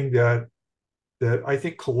something that I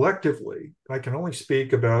think collectively, I can only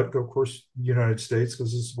speak about, of course, the United States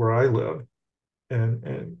because this is where I live,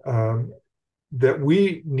 and that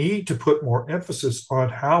we need to put more emphasis on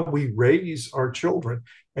how we raise our children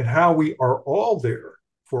and how we are all there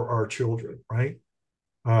for our children, right?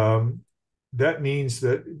 Um, that means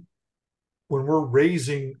that when we're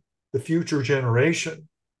raising the future generation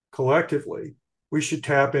collectively, we should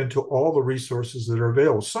tap into all the resources that are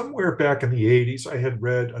available. Somewhere back in the 80s, I had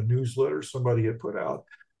read a newsletter somebody had put out.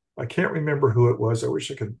 I can't remember who it was. I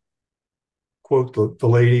wish I could quote the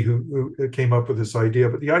lady who came up with this idea,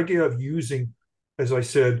 but the idea of using, as I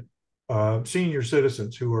said, senior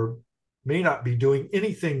citizens who are may not be doing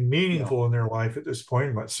anything meaningful in their life at this point.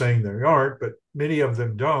 I'm not saying they aren't, but many of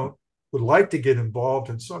them don't, would like to get involved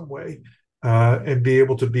in some way and be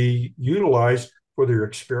able to be utilized for their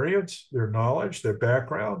experience, their knowledge, their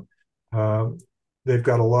background. Um, they've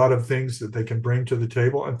got a lot of things that they can bring to the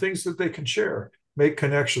table and things that they can share, make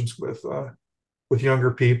connections with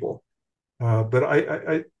younger people. But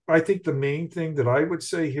I think the main thing that I would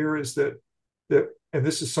say here is that, and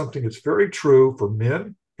this is something that's very true for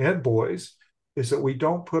men and boys, is that we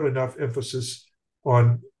don't put enough emphasis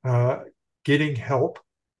on getting help,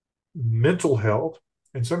 mental health,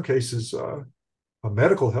 in some cases,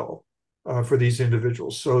 medical help for these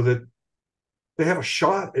individuals, so that they have a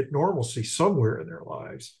shot at normalcy somewhere in their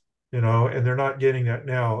lives, and they're not getting that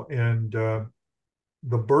now, and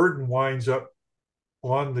the burden winds up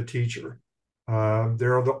on the teacher.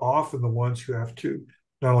 They're often the ones who have to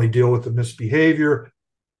not only deal with the misbehavior,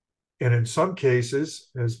 and in some cases,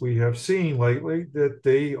 as we have seen lately, that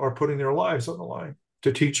they are putting their lives on the line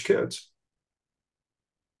to teach kids.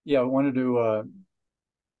 Yeah, I wanted to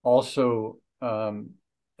also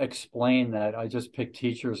explain that I just picked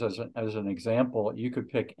teachers as an example. You could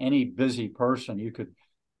pick any busy person. You could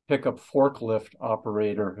pick a forklift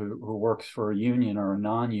operator who works for a union or a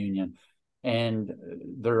non-union, and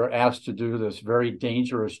they're asked to do this very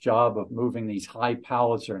dangerous job of moving these high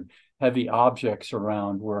pallets or heavy objects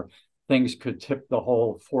around where things could tip the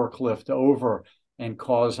whole forklift over and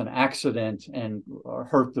cause an accident and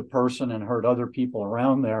hurt the person and hurt other people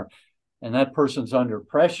around there. And that person's under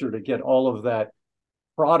pressure to get all of that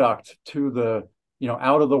product to the,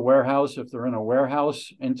 out of the warehouse, if they're in a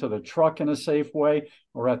warehouse, into the truck in a safe way,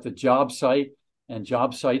 or at the job site. And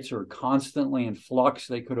job sites are constantly in flux.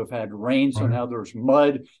 They could have had rain, so now there's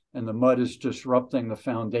mud, and the mud is disrupting the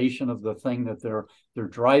foundation of the thing that they're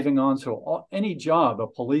driving on. So any job, a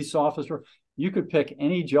police officer, you could pick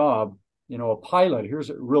any job. A pilot. Here's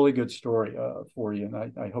a really good story for you,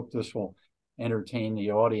 and I hope this will entertain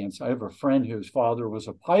the audience. I have a friend whose father was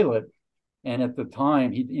a pilot, and at the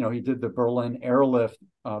time he did the Berlin airlift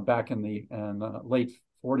back in the late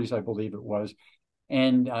 40s, I believe it was,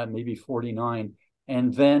 and maybe 49.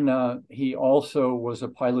 And then he also was a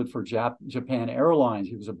pilot for Japan Airlines.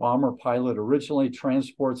 He was a bomber pilot originally,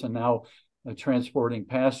 transports, and now transporting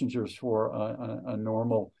passengers for a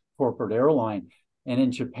normal corporate airline. And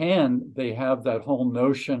in Japan, they have that whole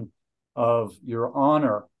notion of your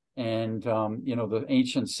honor. And, the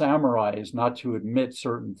ancient samurai is not to admit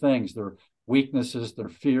certain things, their weaknesses, their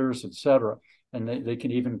fears, etc. And they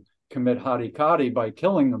can even commit harikari by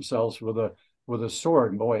killing themselves with a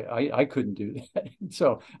sword. Boy, I couldn't do that.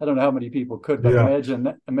 So I don't know how many people could, but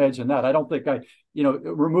imagine that. I don't think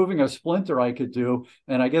removing a splinter I could do.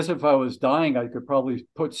 And I guess if I was dying, I could probably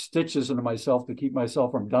put stitches into myself to keep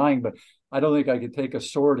myself from dying. But I don't think I could take a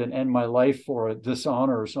sword and end my life for a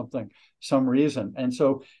dishonor or some reason. And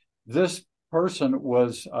so this person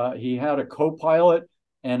he had a co-pilot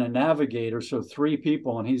and a navigator. So 3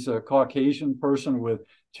 people, and he's a Caucasian person with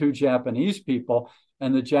 2 Japanese people.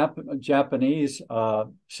 And the Japanese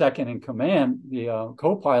second in command, the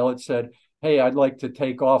co-pilot, said, "Hey, I'd like to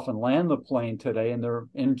take off and land the plane today." And they're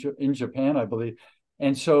in Japan, I believe.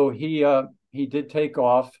 And so he did take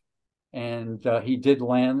off, and he did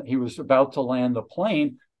land. He was about to land the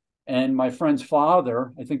plane, and my friend's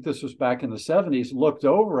father, I think this was back in the 70s, looked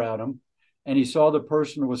over at him, and he saw the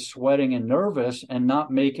person was sweating and nervous and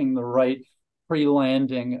not making the right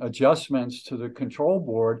pre-landing adjustments to the control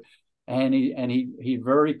board. And he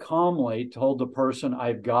very calmly told the person,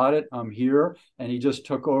 "I've got it, I'm here." And he just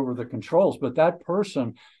took over the controls. But that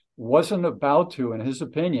person wasn't about to, in his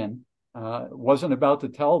opinion, wasn't about to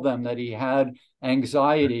tell them that he had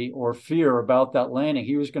anxiety or fear about that landing.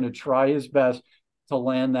 He was going to try his best to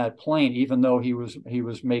land that plane, even though he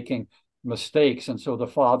was making mistakes. And so the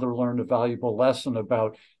father learned a valuable lesson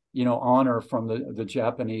about, honor from the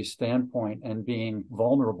Japanese standpoint and being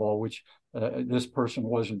vulnerable, which this person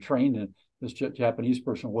wasn't trained in. This Japanese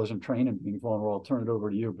person wasn't trained in being vulnerable. I'll turn it over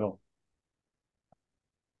to you, Bill.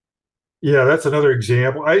 Yeah, that's another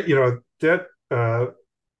example.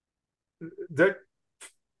 That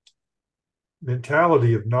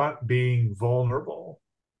mentality of not being vulnerable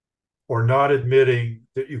or not admitting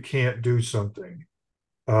that you can't do something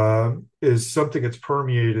is something that's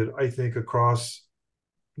permeated, I think, across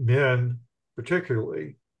men,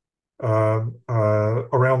 particularly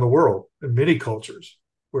around the world in many cultures,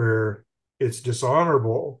 where it's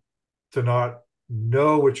dishonorable to not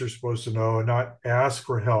know what you're supposed to know and not ask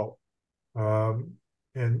for help. And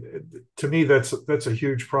to me, that's a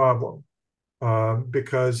huge problem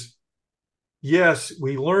because yes,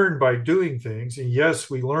 we learn by doing things, and yes,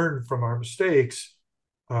 we learn from our mistakes.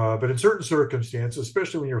 But in certain circumstances,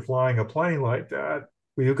 especially when you're flying a plane like that,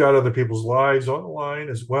 where you've got other people's lives on the line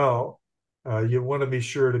as well, you want to be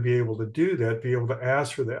sure to be able to do that, be able to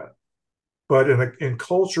ask for that. But in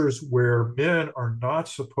cultures where men are not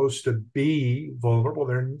supposed to be vulnerable,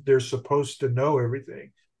 they're supposed to know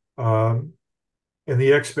everything, and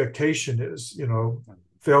the expectation is,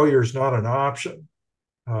 failure is not an option.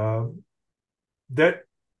 Um, that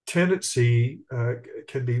tendency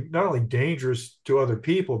can be not only dangerous to other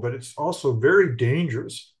people, but it's also very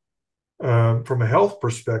dangerous from a health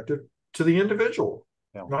perspective to the individual.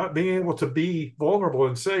 Yeah. Not being able to be vulnerable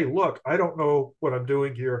and say, look, I don't know what I'm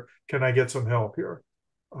doing here. Can I get some help here?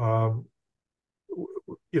 Um,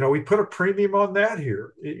 we put a premium on that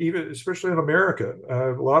here, even especially in America.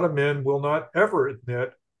 A lot of men will not ever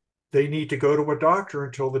admit they need to go to a doctor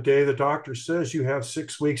until the day the doctor says you have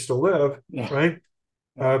 6 weeks to live, Yeah. right?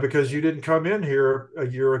 Because you didn't come in here a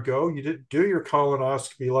year ago. You didn't do your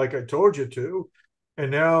colonoscopy like I told you to.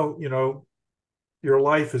 And now, your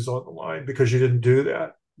life is on the line because you didn't do that.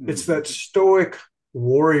 Mm-hmm. It's that stoic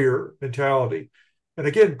warrior mentality. And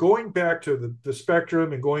again, going back to the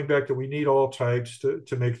spectrum and going back to we need all types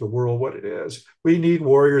to make the world what it is. We need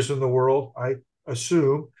warriors in the world, I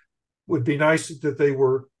assume. Would be nice that they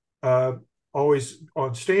were always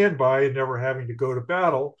on standby and never having to go to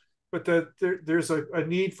battle, but that there's a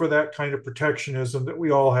need for that kind of protectionism that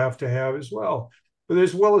we all have to have as well. But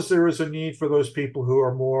as well as there is a need for those people who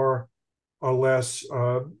are more or less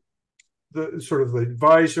the sort of the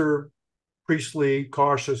advisor, priestly,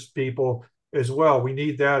 cautious people as well. We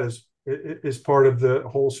need that as part of the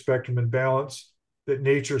whole spectrum and balance that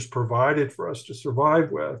nature's provided for us to survive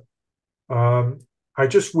with. I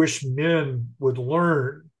just wish men would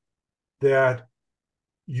learn that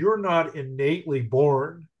you're not innately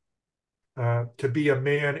born to be a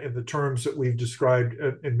man in the terms that we've described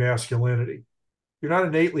in masculinity. You're not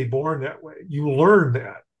innately born that way. You learn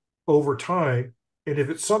that over time. And if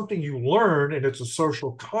it's something you learn and it's a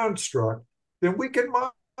social construct, then we can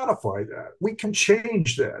modify that. We can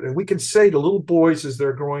change that. And we can say to little boys as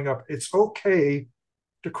they're growing up, it's okay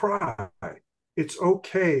to cry. It's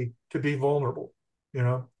okay to be vulnerable,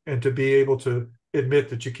 and to be able to admit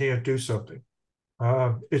that you can't do something.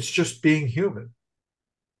 It's just being human.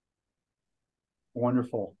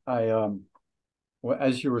 Wonderful.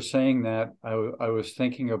 As you were saying that, I was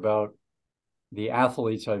thinking about the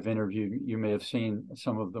athletes I've interviewed. You may have seen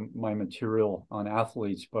some of my material on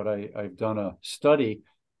athletes, but I've done a study,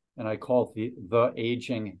 and I call it the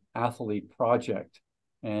Aging Athlete Project.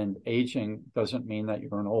 And aging doesn't mean that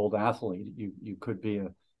you're an old athlete. You could be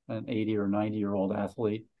an 80 or 90-year-old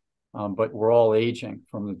athlete, but we're all aging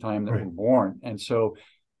from the time that we're born. And so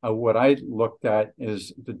what I looked at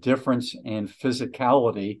is the difference in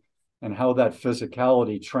physicality and how that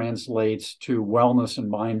physicality translates to wellness in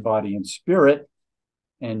mind, body, and spirit,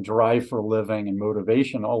 and drive for living and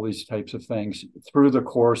motivation, all these types of things through the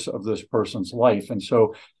course of this person's life. And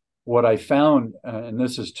so what I found, and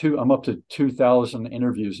this is I'm up to 2,000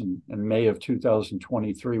 interviews in May of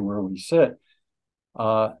 2023, where we sit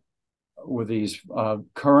with these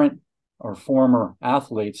current or former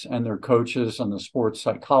athletes and their coaches and the sports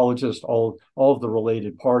psychologists, all of the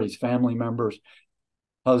related parties, family members,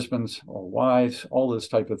 husbands or wives, all this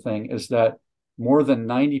type of thing, is that more than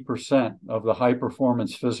 90% of the high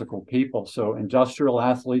performance physical people, so industrial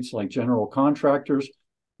athletes like general contractors,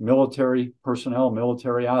 military personnel,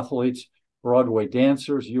 military athletes, Broadway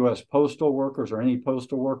dancers, U.S. postal workers, or any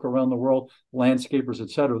postal worker around the world, landscapers,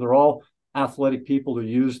 et cetera, they're all athletic people who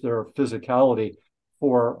use their physicality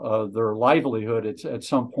for their livelihood at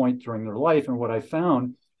some point during their life. And what I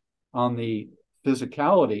found on the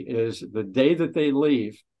physicality is the day that they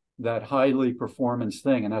leave that highly performance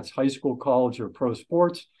thing, and that's high school, college, or pro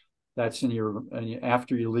sports. That's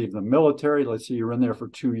after you leave the military. Let's say you're in there for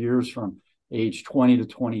 2 years from age 20 to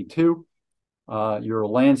 22. You're a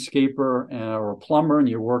landscaper or a plumber, and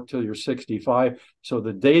you work till you're 65. So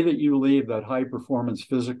the day that you leave that high performance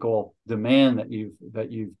physical demand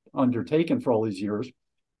that you've undertaken for all these years,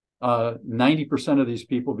 90% of these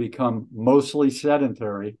people become mostly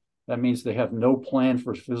sedentary. That means they have no plan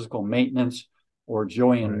for physical maintenance or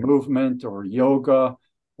joy in movement or yoga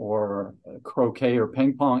or croquet or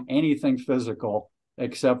ping pong, anything physical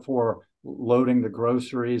except for loading the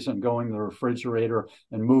groceries and going to the refrigerator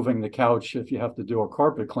and moving the couch if you have to do a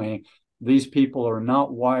carpet cleaning. These people are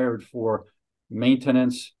not wired for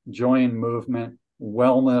maintenance, joy in movement,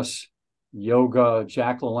 wellness, yoga,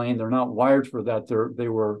 Jack LaLanne. They're not wired for that. They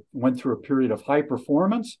went through a period of high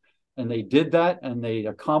performance, and they did that, and they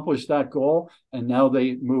accomplished that goal, and now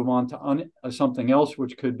they move on to something else,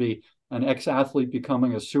 which could be an ex-athlete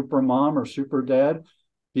becoming a super mom or super dad,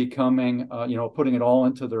 becoming, putting it all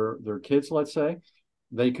into their kids, let's say.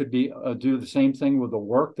 They could do the same thing with the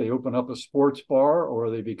work. They open up a sports bar, or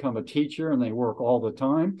they become a teacher and they work all the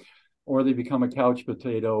time, or they become a couch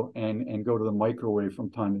potato and go to the microwave from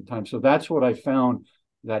time to time. So that's what I found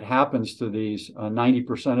that happens to these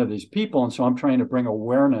 90% of these people. And so I'm trying to bring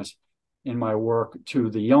awareness in my work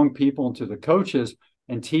to the young people and to the coaches,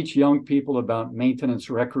 and teach young people about maintenance,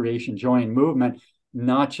 recreation, joy, and movement,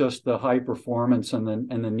 not just the high performance and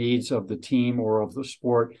the needs of the team or of the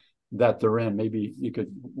sport that they're in. Maybe you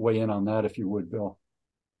could weigh in on that if you would, Bill.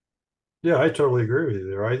 Yeah, I totally agree with you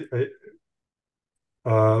there.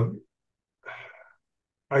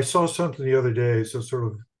 I saw something the other day, so sort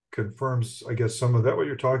of confirms, I guess, some of that what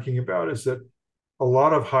you're talking about is that a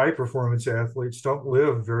lot of high performance athletes don't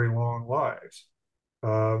live very long lives.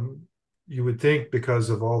 You would think because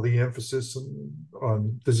of all the emphasis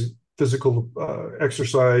on physical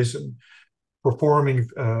exercise and performing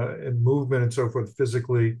and movement and so forth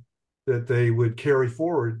physically, that they would carry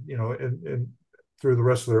forward, and through the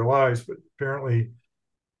rest of their lives. But apparently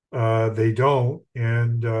they don't,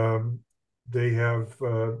 and they have,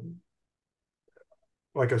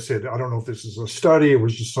 like I said, I don't know if this is a study, it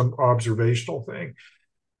was just some observational thing,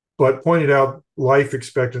 but pointed out life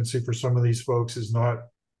expectancy for some of these folks is not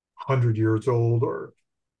 100 years old or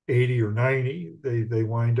 80 or 90. They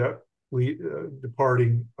wind up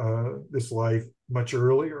departing this life much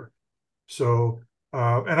earlier. So,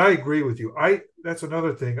 and I agree with you. That's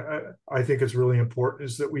another thing I think is really important,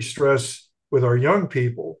 is that we stress with our young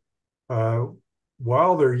people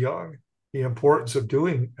while they're young the importance of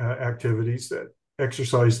doing activities that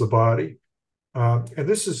exercise the body. And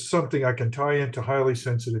this is something I can tie into highly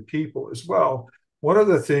sensitive people as well. One of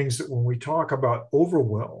the things that when we talk about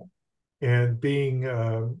overwhelm and being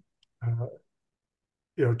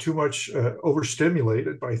too much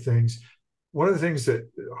overstimulated by things, one of the things that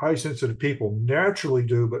high sensitive people naturally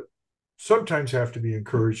do, but sometimes have to be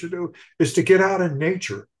encouraged to do, is to get out in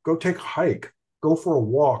nature, go take a hike, go for a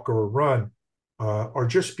walk or a run, or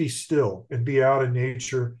just be still and be out in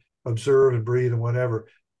nature, observe and breathe and whatever.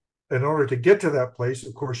 In order to get to that place,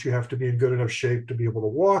 of course, you have to be in good enough shape to be able to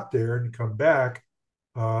walk there and come back,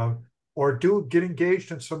 or get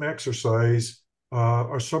engaged in some exercise,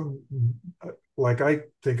 or some, like I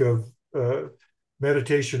think of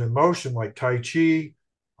meditation and motion, like Tai Chi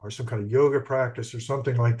or some kind of yoga practice or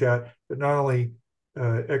something like that, that not only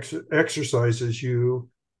exercises you,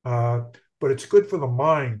 but it's good for the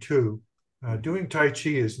mind too. Doing Tai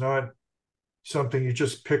Chi is not something you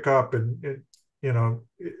just pick up and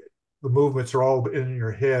the movements are all in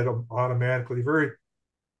your head automatically.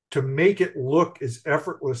 To make it look as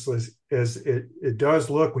effortless as it does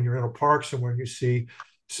look when you're in a park somewhere and you see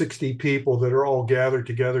 60 people that are all gathered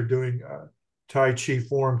together doing Tai Chi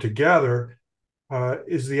form together,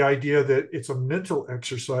 is the idea that it's a mental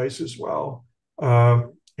exercise as well.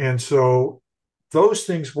 And so those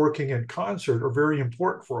things working in concert are very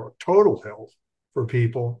important for total health for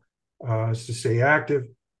people, is to stay active,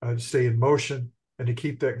 to stay in motion, and to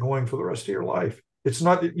keep that going for the rest of your life. It's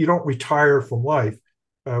not that you don't retire from life.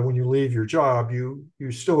 When you leave your job, you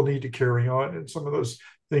still need to carry on and some of those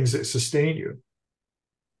things that sustain you.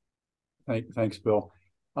 Thanks, Bill.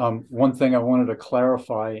 One thing I wanted to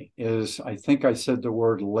clarify is I think I said the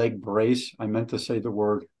word leg brace. I meant to say the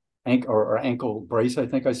word ankle brace. I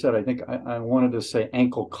think I wanted to say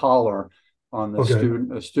ankle collar on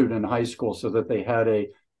the student in high school, so that they had a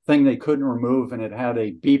thing they couldn't remove, and it had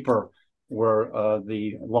a beeper where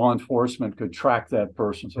the law enforcement could track that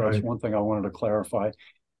person. So that's one thing I wanted to clarify.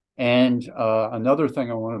 And another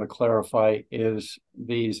thing I wanted to clarify is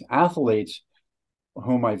these athletes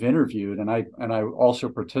whom I've interviewed, and I also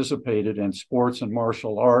participated in sports and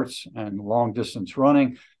martial arts and long distance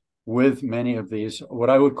running with many of these,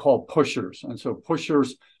 what I would call pushers. And so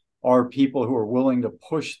pushers are people who are willing to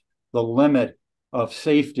push the limit of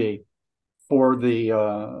safety for the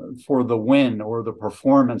win or the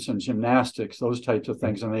performance in gymnastics, those types of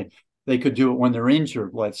things. And they could do it when they're injured,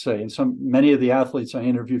 let's say. And many of the athletes I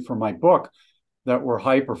interviewed for my book that were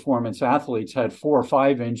high performance athletes had 4 or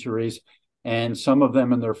 5 injuries, and some of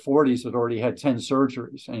them in their 40s had already had 10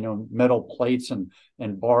 surgeries, metal plates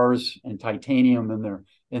and bars and titanium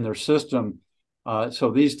in their system. So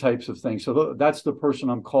these types of things. So that's the person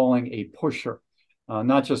I'm calling a pusher,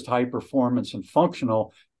 not just high performance and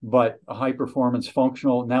functional, but a high performance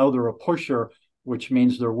functional. Now they're a pusher, which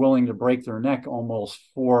means they're willing to break their neck almost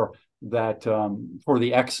for that, for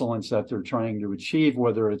the excellence that they're trying to achieve,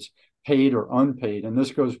 whether it's paid or unpaid. And this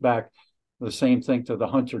goes back the same thing to the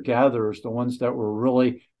hunter-gatherers, the ones that were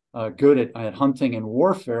really good at hunting and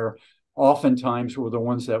warfare, oftentimes were the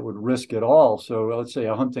ones that would risk it all. So let's say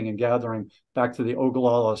a hunting and gathering, back to the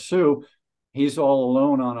Ogallala Sioux, he's all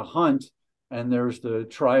alone on a hunt, and there's the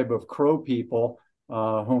tribe of Crow people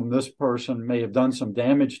whom this person may have done some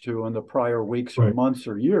damage to in the prior weeks or months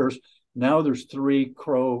or years. Now there's 3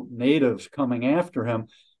 Crow natives coming after him,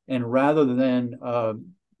 and rather than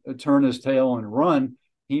turn his tail and run,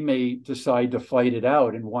 he may decide to fight it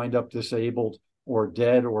out and wind up disabled or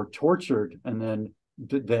dead or tortured and then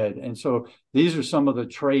dead. And so these are some of the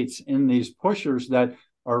traits in these pushers that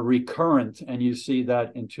are recurrent. And you see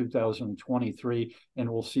that in 2023, and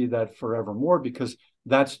we'll see that forevermore, because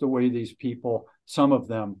that's the way these people, some of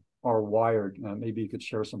them, are wired. Maybe you could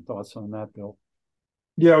share some thoughts on that, Bill.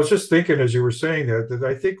 Yeah, I was just thinking as you were saying that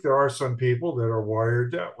I think there are some people that are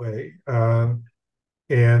wired that way.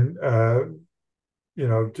 And you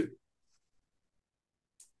know,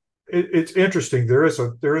 it's interesting. There is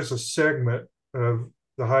a segment of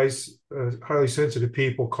the highly sensitive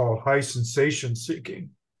people called high sensation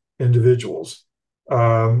seeking individuals,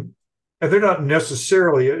 and they're not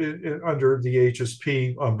necessarily under the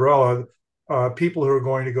HSP umbrella. People who are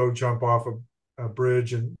going to go jump off a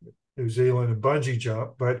bridge in New Zealand and bungee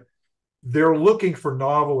jump, but they're looking for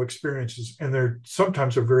novel experiences, and they're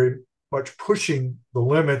sometimes are very much pushing the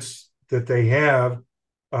limits that they have,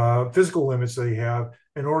 physical limits they have,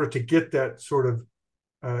 in order to get that sort of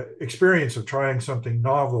experience of trying something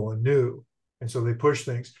novel and new. And so they push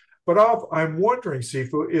things. But I'm wondering,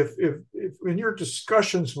 Sifu, if in your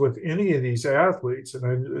discussions with any of these athletes, and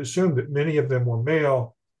I assume that many of them were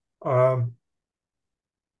male,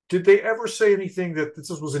 did they ever say anything that this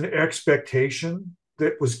was an expectation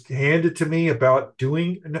that was handed to me about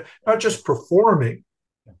doing, not just performing,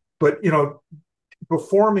 but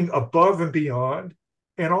performing above and beyond,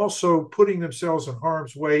 and also putting themselves in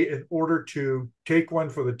harm's way in order to take one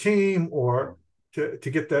for the team or to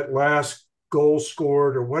get that last goal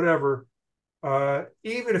scored or whatever,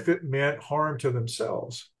 even if it meant harm to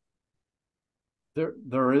themselves?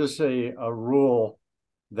 There is a rule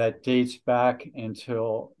that dates back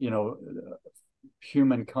until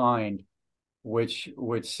humankind, which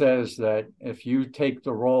says that if you take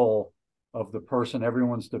the role of the person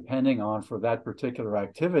everyone's depending on for that particular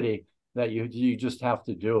activity, that you just have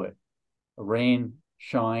to do it. Rain,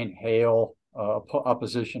 shine, hail,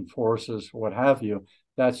 opposition forces, what have you.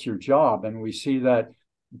 That's your job. And we see that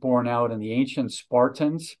borne out in the ancient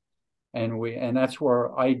Spartans. And that's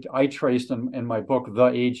where I traced in my book, The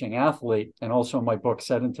Aging Athlete, and also in my book,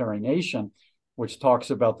 Sedentary Nation, which talks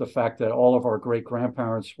about the fact that all of our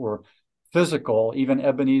great-grandparents were physical. Even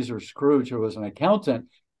Ebenezer Scrooge, who was an accountant,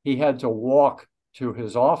 he had to walk to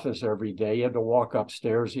his office every day. He had to walk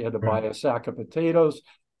upstairs. He had to buy a sack of potatoes.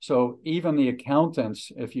 So even the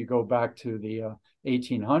accountants, if you go back to the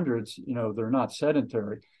 1800s, they're not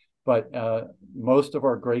sedentary. But most of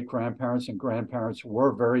our great-grandparents and grandparents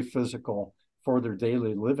were very physical for their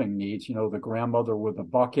daily living needs. The grandmother with a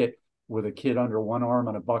bucket, with a kid under one arm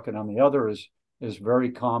and a bucket on the other is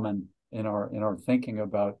very common in our thinking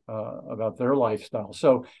about their lifestyle.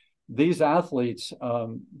 So these athletes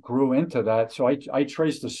grew into that. So I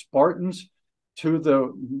traced the Spartans to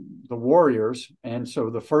the warriors. And so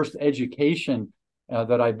the first education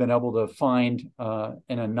that I've been able to find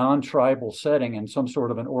in a non-tribal setting, in some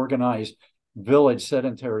sort of an organized village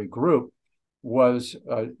sedentary group, was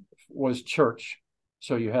church.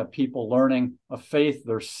 So you have people learning a faith,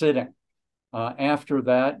 they're sitting. After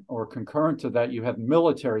that, or concurrent to that, you have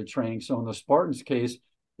military training. So in the Spartans' case,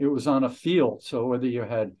 it was on a field. So whether you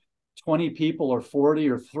had 20 people or 40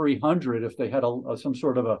 or 300, if they had some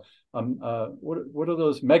sort of what are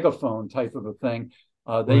those, megaphone type of a thing,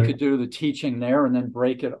 they could do the teaching there and then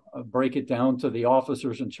break it down to the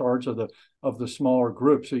officers in charge of the smaller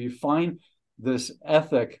group. So you find this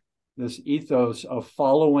ethic, this ethos of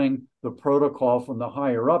following the protocol from the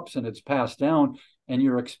higher ups, and it's passed down, and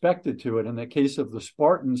you're expected to it. In the case of the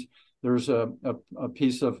Spartans, there's a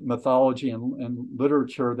piece of mythology and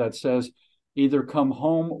literature that says either come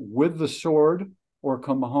home with the sword or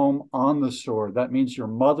come home on the sword. That means your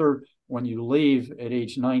mother, when you leave at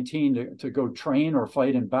age 19 to go train or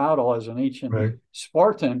fight in battle as an ancient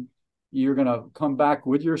Spartan, you're going to come back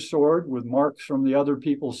with your sword, with marks from the other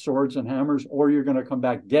people's swords and hammers, or you're going to come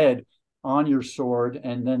back dead on your sword,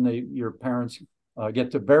 and then your parents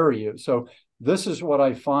get to bury you. So this is what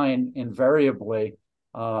I find invariably.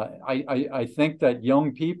 I think that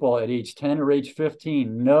young people at age 10 or age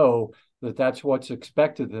 15 know that that's what's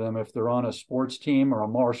expected of them if they're on a sports team or a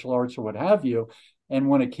martial arts or what have you. And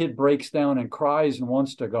when a kid breaks down and cries and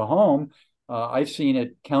wants to go home, I've seen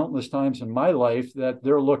it countless times in my life that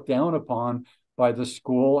they're looked down upon by the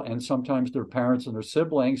school and sometimes their parents and their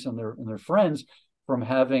siblings and their friends from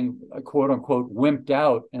having quote unquote wimped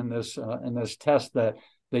out in this test that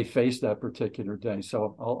they faced that particular day.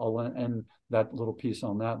 So I'll end that little piece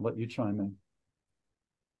on that and let you chime in.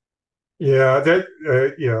 Yeah,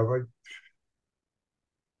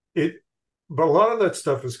 but a lot of that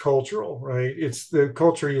stuff is cultural, right? It's the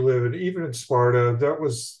culture you live in. Even in Sparta, that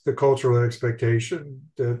was the cultural expectation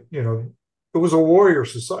that, it was a warrior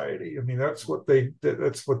society. I mean, that's what they did.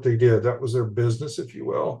 That was their business, if you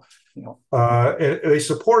will. Yeah. And they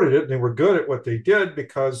supported it, and they were good at what they did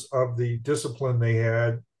because of the discipline they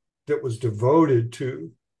had that was devoted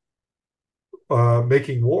to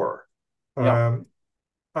making war. Yeah.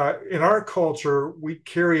 In our culture, we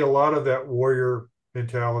carry a lot of that warrior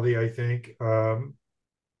mentality, I think, from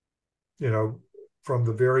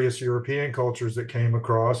the various European cultures that came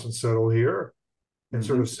across and settled here and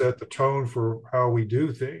sort of set the tone for how we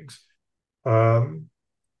do things. And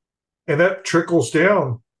that trickles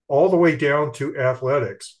down all the way down to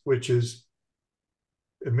athletics, which is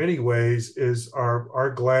in many ways is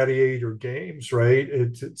our gladiator games, right?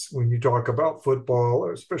 It's when you talk about football,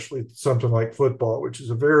 especially something like football, which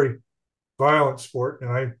is a very violent sport.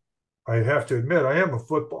 And I have to admit, I am a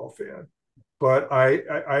football fan, but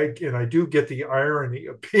I do get the irony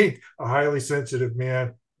of being a highly sensitive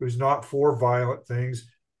man who's not for violent things,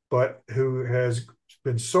 but who has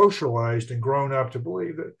been socialized and grown up to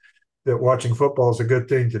believe that watching football is a good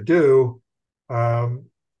thing to do.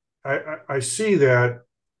 I see that,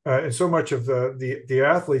 and so much of the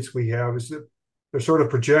athletes we have is that they're sort of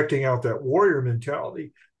projecting out that warrior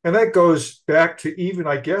mentality, and that goes back to even,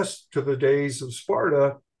 I guess, to the days of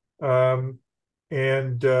Sparta. That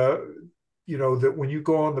when you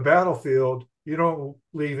go on the battlefield, you don't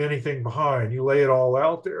leave anything behind. You lay it all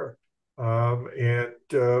out there.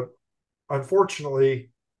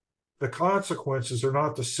 Unfortunately, the consequences are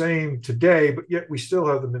not the same today, but yet we still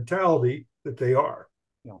have the mentality that they are.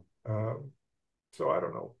 Yeah. So I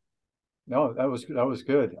don't know. No, that was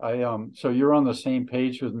good. So you're on the same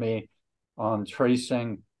page with me on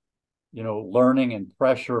tracing, learning and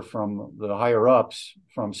pressure from the higher ups,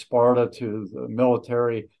 from Sparta to the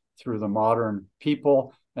military through the modern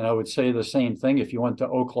people. And I would say the same thing if you went to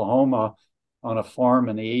Oklahoma on a farm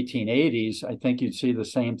in the 1880s. I think you'd see the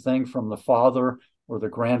same thing from the father or the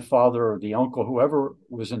grandfather or the uncle, whoever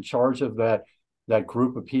was in charge of that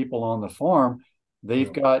group of people on the farm.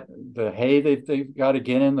 They've got the hay they've got to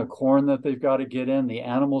get in, the corn that they've got to get in, the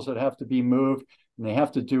animals that have to be moved, and they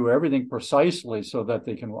have to do everything precisely so that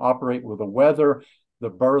they can operate with the weather,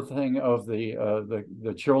 the birthing of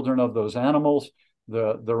the children of those animals,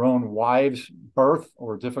 their own wives' birth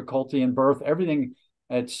or difficulty in birth. Everything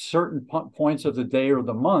at certain points of the day or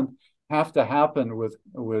the month have to happen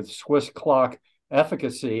with Swiss clock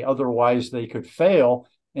efficacy. Otherwise, they could fail.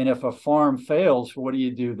 And if a farm fails, what do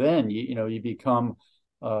you do then? You become,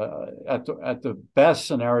 at the best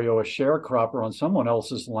scenario, a sharecropper on someone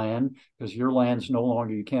else's land because your land's no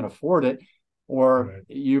longer, you can't afford it. Or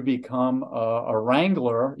you become a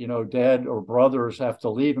wrangler. Dad or brothers have to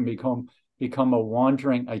leave and become a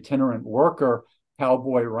wandering itinerant worker,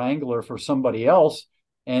 cowboy wrangler for somebody else.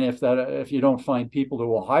 And if you don't find people who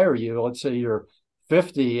will hire you, let's say you're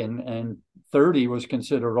 50 and 30 was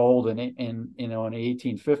considered old in the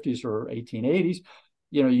 1850s or 1880s,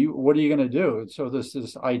 what are you going to do? So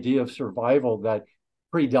this idea of survival that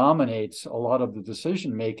predominates a lot of the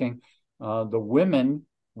decision making. The women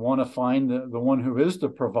want to find the one who is the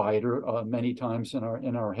provider many times in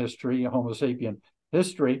our history, Homo sapien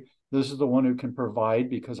history. This is the one who can provide,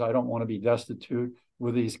 because I don't want to be destitute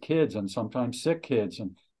with these kids, and sometimes sick kids,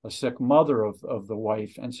 and a sick mother of the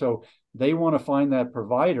wife. And so they want to find that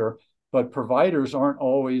provider, but providers aren't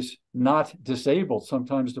always not disabled.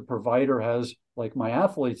 Sometimes the provider has, like my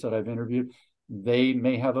athletes that I've interviewed, they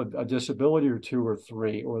may have a disability or two or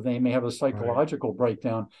three, or they may have a psychological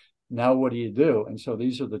breakdown. Now, what do you do? And so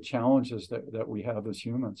these are the challenges that we have as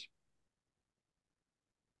humans.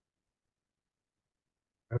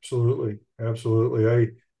 Absolutely.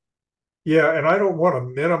 Absolutely. Yeah, and I don't want to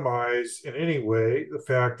minimize in any way the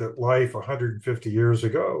fact that life 150 years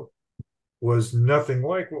ago was nothing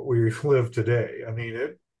like what we live today. I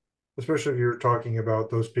mean, especially if you're talking about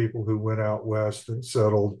those people who went out west and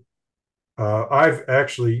settled. I've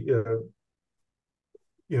actually,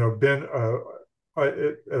 been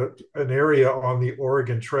an area on the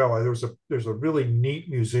Oregon Trail. There's a really neat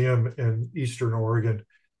museum in Eastern Oregon,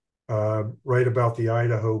 right about the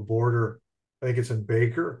Idaho border. I think it's in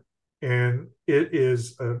Baker, and it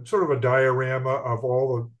is sort of a diorama of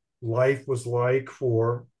all the life was like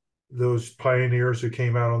for those pioneers who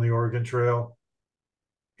came out on the Oregon Trail.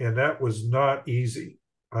 And that was not easy.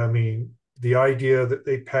 I mean, the idea that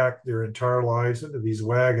they packed their entire lives into these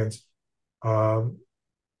wagons, um,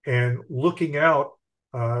 and looking out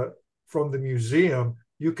from the museum,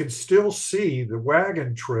 you can still see the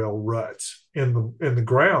wagon trail ruts in the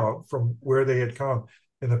ground from where they had come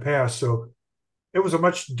in the past. So it was a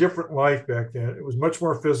much different life back then. It was much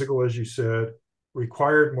more physical, as you said,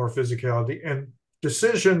 required more physicality, and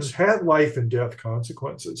decisions had life and death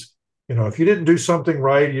consequences. If you didn't do something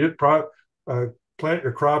right, you didn't plant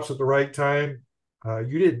your crops at the right time,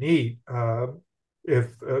 you didn't eat. If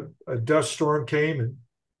a dust storm came and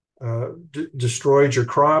destroyed your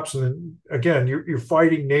crops, and then again, you're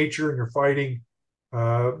fighting nature, and you're fighting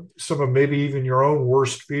some of maybe even your own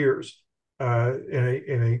worst fears in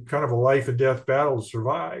a kind of a life and death battle to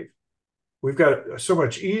survive. We've got it so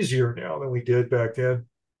much easier now than we did back then.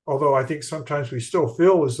 Although I think sometimes we still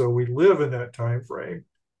feel as though we live in that time frame,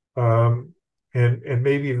 and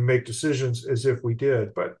maybe even make decisions as if we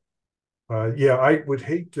did. But yeah, I would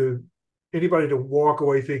hate to anybody to walk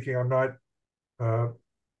away thinking uh,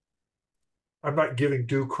 I'm not giving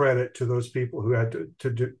due credit to those people who had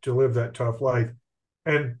to live that tough life,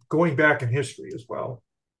 and going back in history as well.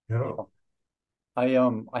 You know. I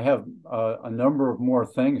have a number of more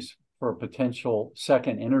things for a potential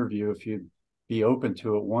second interview if you'd be open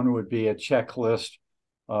to it. One would be a checklist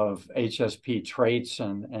of HSP traits,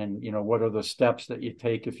 and what are the steps that you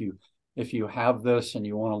take if you have this and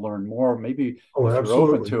you want to learn more. Maybe Oh, if you're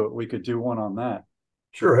open absolutely. to it, we could do one on that.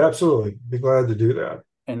 Sure, absolutely. Be glad to do that.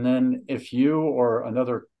 And then if you or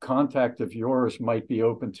another contact of yours might be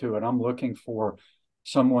open to it, I'm looking for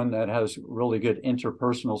someone that has really good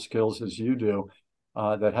interpersonal skills as you do,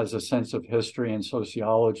 that has a sense of history and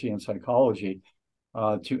sociology and psychology,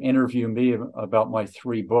 to interview me about my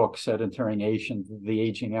 3 books, Sedentary Nation, The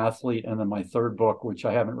Aging Athlete, and then my 3rd book, which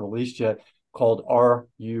I haven't released yet, called Are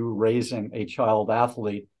You Raising a Child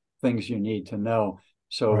Athlete? Things You Need to Know.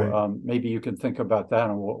 So Right. maybe you can think about that,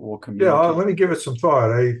 and we'll Yeah, communicate. let me give it some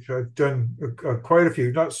thought. I've done quite a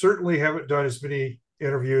few. Not certainly haven't done as many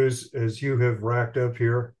interviews as you have racked up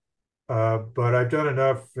here, but I've done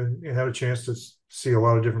enough and had a chance to see a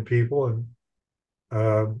lot of different people. And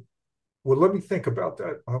well, let me think about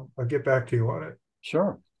that. I'll get back to you on it.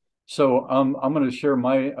 Sure. So I'm going to share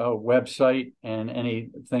my website and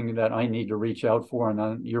anything that I need to reach out for, and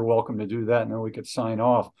then you're welcome to do that, and then we could sign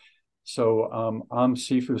off. So I'm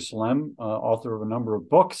Sifu Slem, author of a number of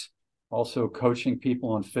books, also coaching people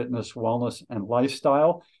on fitness, wellness, and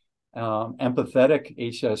lifestyle. Empathetic,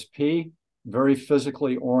 HSP, very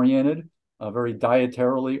physically oriented, very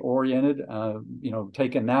dietarily oriented,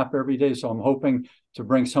 take a nap every day. So I'm hoping to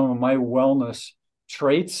bring some of my wellness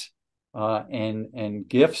traits and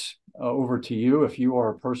gifts over to you. If you are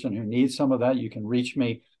a person who needs some of that, you can reach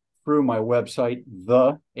me through my website,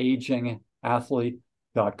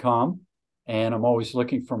 theagingathlete.com. And I'm always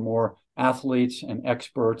looking for more athletes and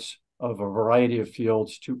experts of a variety of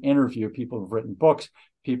fields to interview, people who've written books,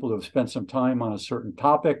 people who have spent some time on a certain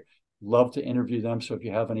topic. Love to interview them. So if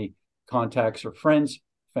you have any contacts or friends,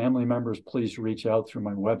 family members, please reach out through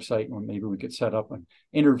my website, and maybe we could set up an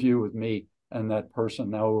interview with me and that person.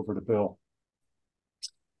 Now over to Bill.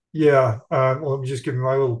 Yeah. Well, let me just give you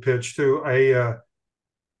my little pitch too. I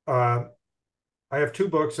have 2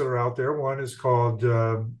 books that are out there. One is called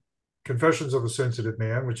Confessions of a Sensitive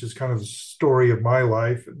Man, which is kind of the story of my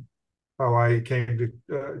life and how I came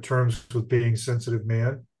to terms with being a sensitive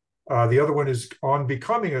man. The other one is On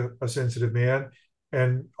Becoming a Sensitive Man.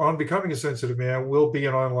 And On Becoming a Sensitive Man will be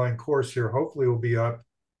an online course here. Hopefully, it will be up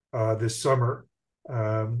this summer,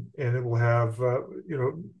 and it will have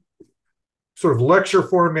sort of lecture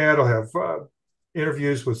format. I'll have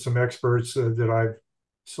interviews with some experts that I've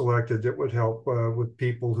selected that would help with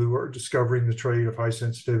people who are discovering the trait of high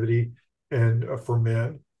sensitivity and for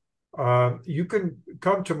men. You can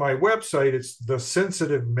come to my website. It's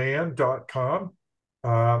thesensitiveman.com.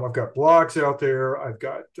 I've got blogs out there. I've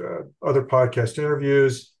got other podcast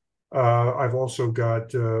interviews. I've also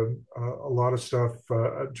got a lot of stuff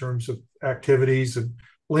in terms of activities and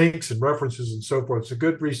links and references and so forth. It's a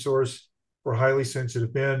good resource for highly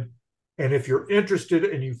sensitive men. And if you're interested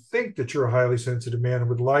and you think that you're a highly sensitive man and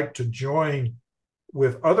would like to join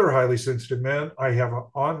with other highly sensitive men, I have an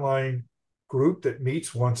online group that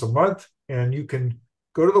meets once a month, and you can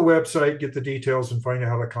go to the website, get the details, and find out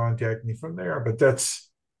how to contact me from there. But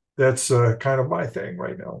that's kind of my thing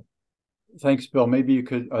right now. Thanks, Bill. Maybe you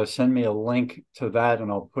could send me a link to that,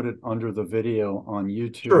 and I'll put it under the video on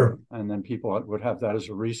YouTube, sure. And then people would have that as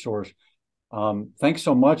a resource. Thanks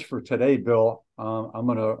so much for today, Bill. I'm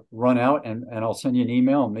going to run out, and I'll send you an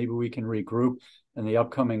email, and maybe we can regroup in the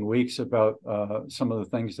upcoming weeks about some of the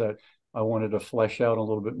things that I wanted to flesh out a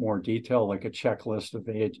little bit more detail, like a checklist of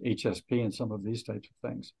HSP and some of these types of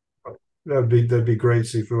things. That'd be great,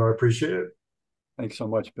 Sifu. I appreciate it. Thanks so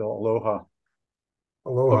much, Bill. Aloha.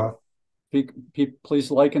 Aloha.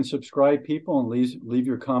 Please like and subscribe, people, and leave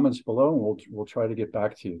your comments below, and we'll try to get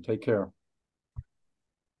back to you. Take care.